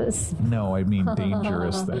sunglasses? No, I mean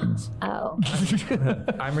dangerous things. Oh,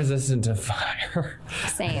 I'm resistant to fire.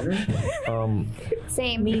 same.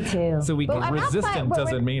 Same. Me too. So we But can I'm not Resistant but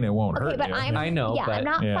doesn't mean it won't Okay, hurt but you. I'm. I know, Yeah, but- I'm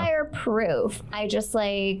not Yeah. fireproof. I just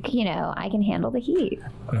I can handle the heat.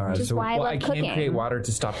 All right, Which is so why I Well, love I can't cooking. create water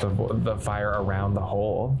to stop the fire around the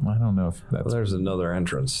hole. I don't know if that's. there's another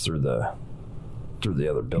entrance through the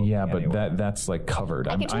other building. Yeah, but anyway. that's like covered.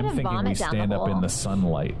 I I'm can try to thinking we vomit down the stand up in hole. the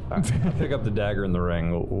sunlight. I'll pick up the dagger and the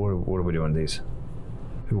ring. What are we doing with these?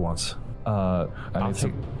 Who wants? I I'll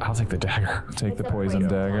take the dagger. take the It's a poison poison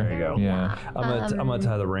dagger. There you go. Yeah. I'm gonna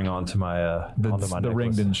tie the ring onto my onto my The necklace.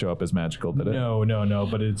 ring didn't show up as magical, did it? No,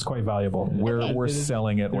 but it's quite valuable. We're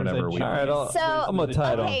selling it There's whenever a we. giant- All right, So- I'm gonna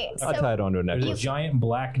tie it on. okay, I'll so- tie it onto a There's a necklace. giant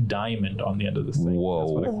black diamond on the end of this thing.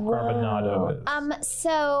 Whoa. That's what a carbonado is.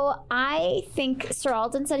 So I think Sir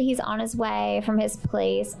Alden said he's on his way from his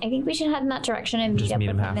place. I think we should head in that direction and Just meet up meet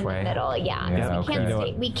with him him in the halfway. middle. Yeah, because Yeah, we can't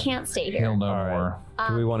okay. stay. We can't stay here. He'll know All right. more.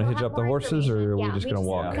 Do we want to We'll hitch have up the more horses, or are information. we Yeah, just gonna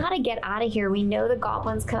walk? We gotta get out of here. We know the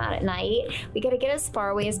goblins come out at night. We gotta get as far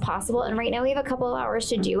away as possible. And right now we have a couple of hours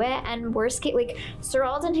to do it. And worst case, Sir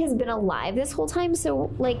Alden has been alive this whole time, so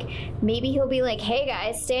maybe he'll be like, "Hey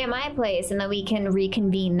guys, stay at my place," and then we can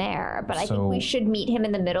reconvene there. But I think we should meet him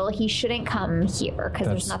in the middle. He shouldn't come here because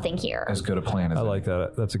there's That's nothing here. As good a plan as I any. like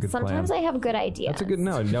that. That's a good Sometimes plan. I have good ideas. That's a good.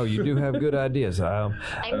 No, you do have good ideas. I'm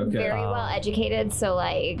very well educated, so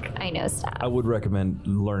I know stuff. I would recommend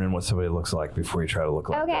learning what somebody looks like before you try to look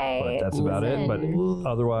like Okay, that. But that's about it. But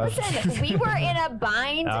otherwise, Listen, we were in a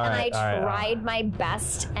bind, All and right, I all right. tried my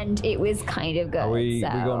best, and it was kind of good. are we so.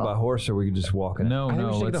 going by horse, or we can just walk in? No, think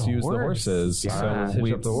we should let's get a use the horse. horses. Yeah. So Let's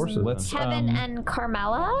hitch up the horses then. Let's Kevin and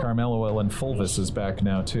Carmela? Carmela and Fulvis is back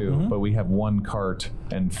now too, but we have one cart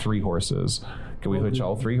and 3 horses. Can we hitch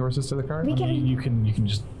all 3 horses to the cart? We I mean, you can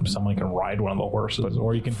just someone can ride one of the horses,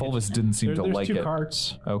 or you can. Fulvis didn't seem to there's like 2 it.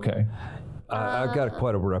 carts. Okay. I've got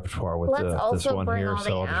quite a repertoire with Let's this also one bring here, all so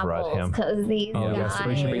the I'll just ride apples, him. because these Oh, guys... yes,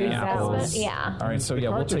 we should bring the apples. Yeah. All right. So The yeah,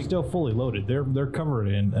 we'll carts are take. still fully loaded. They're covered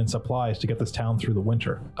in supplies to get this town through the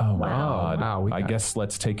winter. Oh my Wow. God! Wow, we I got- guess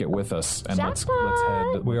let's take it with us and let's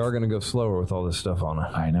Jackpot! head. We are going to go slower with all this stuff on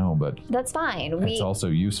it. I know, but That's fine. it's also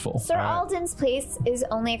useful. Sir Alden's place is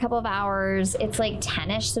only a couple of hours. It's like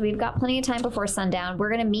 10ish, so we've got plenty of time before sundown.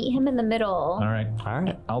 We're gonna meet him in the middle All right. All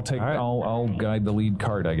right. I'll take. All right. I'll guide the lead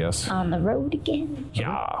cart, I guess. on the road again.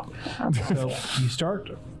 Yeah. So you start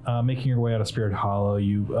making your way out of Spirit Hollow.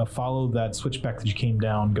 You follow that switchback that you came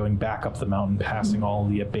down, going back up the mountain, passing all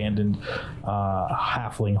the abandoned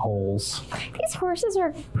halfling holes. These horses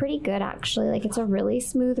are pretty good, actually. It's a really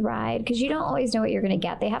smooth ride because you don't always know what you're gonna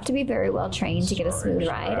get. They have to be very well trained to get a smooth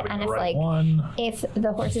ride, and if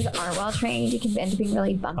the horses aren't well trained, it can end up being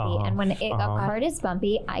really bumpy. And when a cart is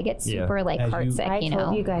bumpy, I get super As cart you- sick. I You told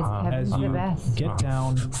know. you guys, As Kevin's the you best. get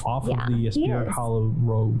down off Yeah, of the he Spirit is. Hollow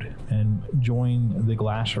Road and join the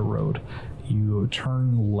Glacier Road, you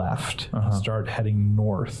turn left and start heading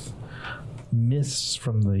north. Mists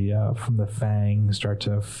from the Fang start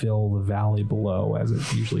to fill the valley below, as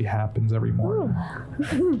it usually happens every morning.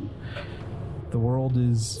 The world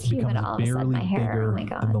humid becomes all of a sudden, barely my hair. Oh bigger my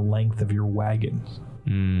God. than the length of your wagon.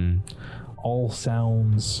 All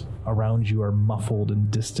sounds around you are muffled and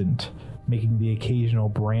distant, making the occasional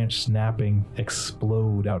branch snapping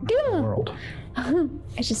explode out into the world.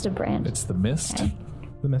 It's just a brand. It's the mist.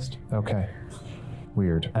 The mist. Okay.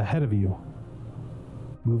 Weird. Ahead of you,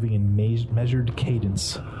 moving in measured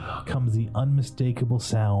cadence, comes the unmistakable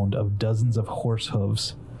sound of dozens of horse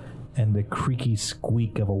hooves and the creaky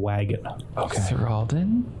squeak of a wagon. Okay. Sir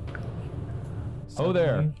Alden? Oh,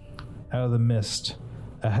 there. Out of the mist,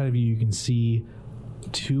 ahead of you, you can see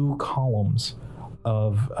 2 columns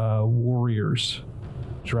of warriors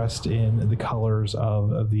dressed in the colors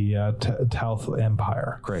of the Tauth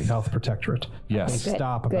Empire. Great. Tauth Protectorate. Yes. They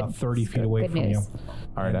stop Good. about 30 feet Good. away Good from news. you.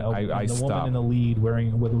 All right. And I the woman stop. in the lead,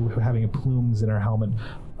 having plumes in her helmet,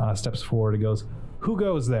 steps forward and goes, "Who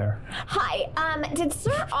goes there?" Hi, did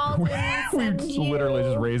Sir Alden send you? Literally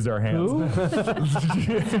just raised our hands.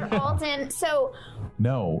 Sir Alden. So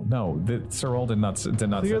No. Sir Alden did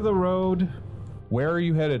not. Clear the road. Where are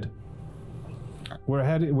you headed? We're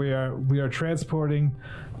headed. We are transporting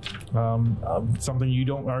something you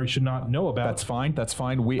don't or you should not know about. That's fine. That's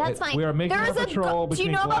fine. that's fine. We are making There's a patrol do you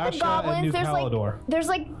between know about the Glasha and goblins? New There's Caledor. there's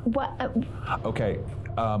what? Okay.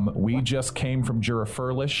 We just came from Jura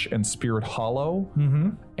Furlish and Spirit Hollow,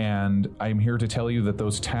 and I'm here to tell you that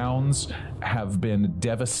those towns have been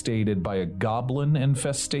devastated by a goblin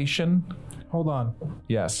infestation. Hold on.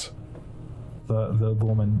 Yes. The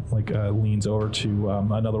woman leans over to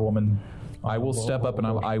another woman I will step up and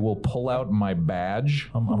I will pull out my badge.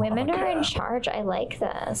 Women are in charge. I like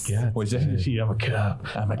this. Yeah. Was it? I'm a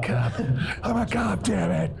cop. I'm a cop. I'm a cop, damn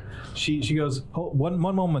it. She goes, one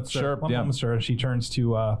moment, sir. Sure, One yeah. moment, sir. And she turns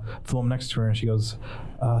to the woman next to her and she goes,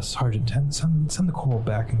 Sergeant, send the coral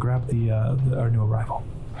back and grab our new arrival.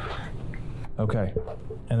 Okay.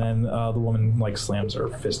 And then the woman like slams her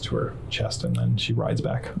fist to her chest and then she rides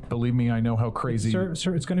back. Believe me, I know how crazy. Sir,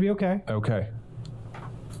 it's going to be okay. Okay.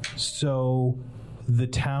 So the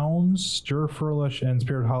towns, Sturfurlish and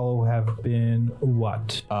Spirit Hollow, have been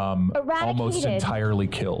what? Almost entirely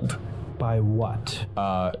killed. By what?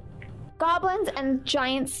 Goblins and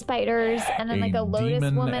giant spiders, and then like a lotus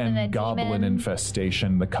demon woman and a goblin demon.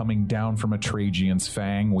 infestation. The coming down from a Trajan's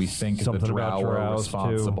fang. We think Something the about drow are drows, too.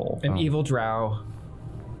 responsible. An evil drow.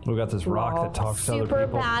 We got this rock that talks to other Super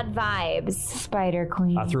people. bad vibes. Spider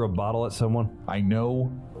Queen. I threw a bottle at someone. I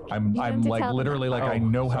know. I'm have to like tell literally them. like I Oh,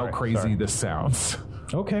 know how sorry, crazy sorry. this sounds.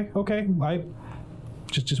 Okay. I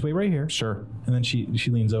just wait right here. Sure. And then she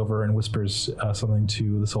leans over and whispers something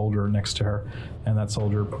to the soldier next to her, and that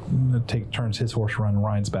soldier turns his horse around and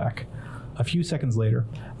rides back. A few seconds later,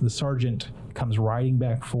 the sergeant comes riding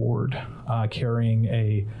back forward, carrying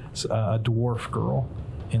a dwarf girl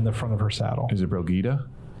in the front of her saddle. Is it Brogita?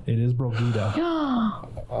 It is Brogita.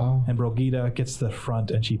 And Brogita gets to the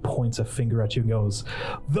front and she points a finger at you and goes,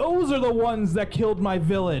 "Those are the ones that killed my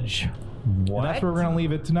village." What? And that's where we're going to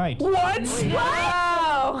leave it tonight. But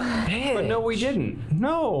no, we didn't.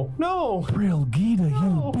 No. Brogita,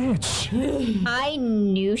 you bitch. I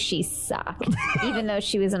knew she sucked, even though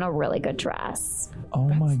she was in a really good dress. Oh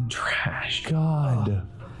my trash. God.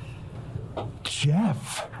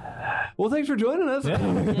 Jeff. Well, thanks for joining us.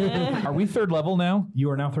 Are we third level now?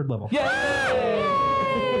 You are now third level.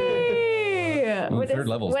 What third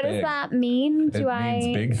level's what does big. that mean? It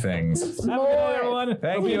means big things. Lord.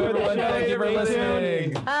 Thank you, everyone. Thank you for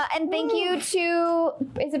listening. And thank you to,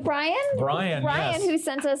 is it Brian? Brian, yes. who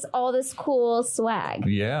sent us all this cool swag.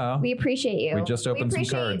 Yeah. We appreciate you. We just opened some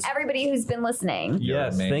appreciate cards. everybody who's been listening.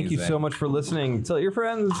 Yes, thank you so much for listening. Tell your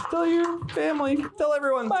friends, tell your family, tell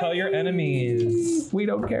everyone. Tell your enemies. We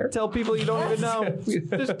don't care. Tell people you don't even know.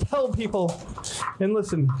 Just tell people and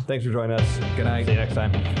listen. Thanks for joining us. Good night. See you next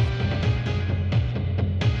time.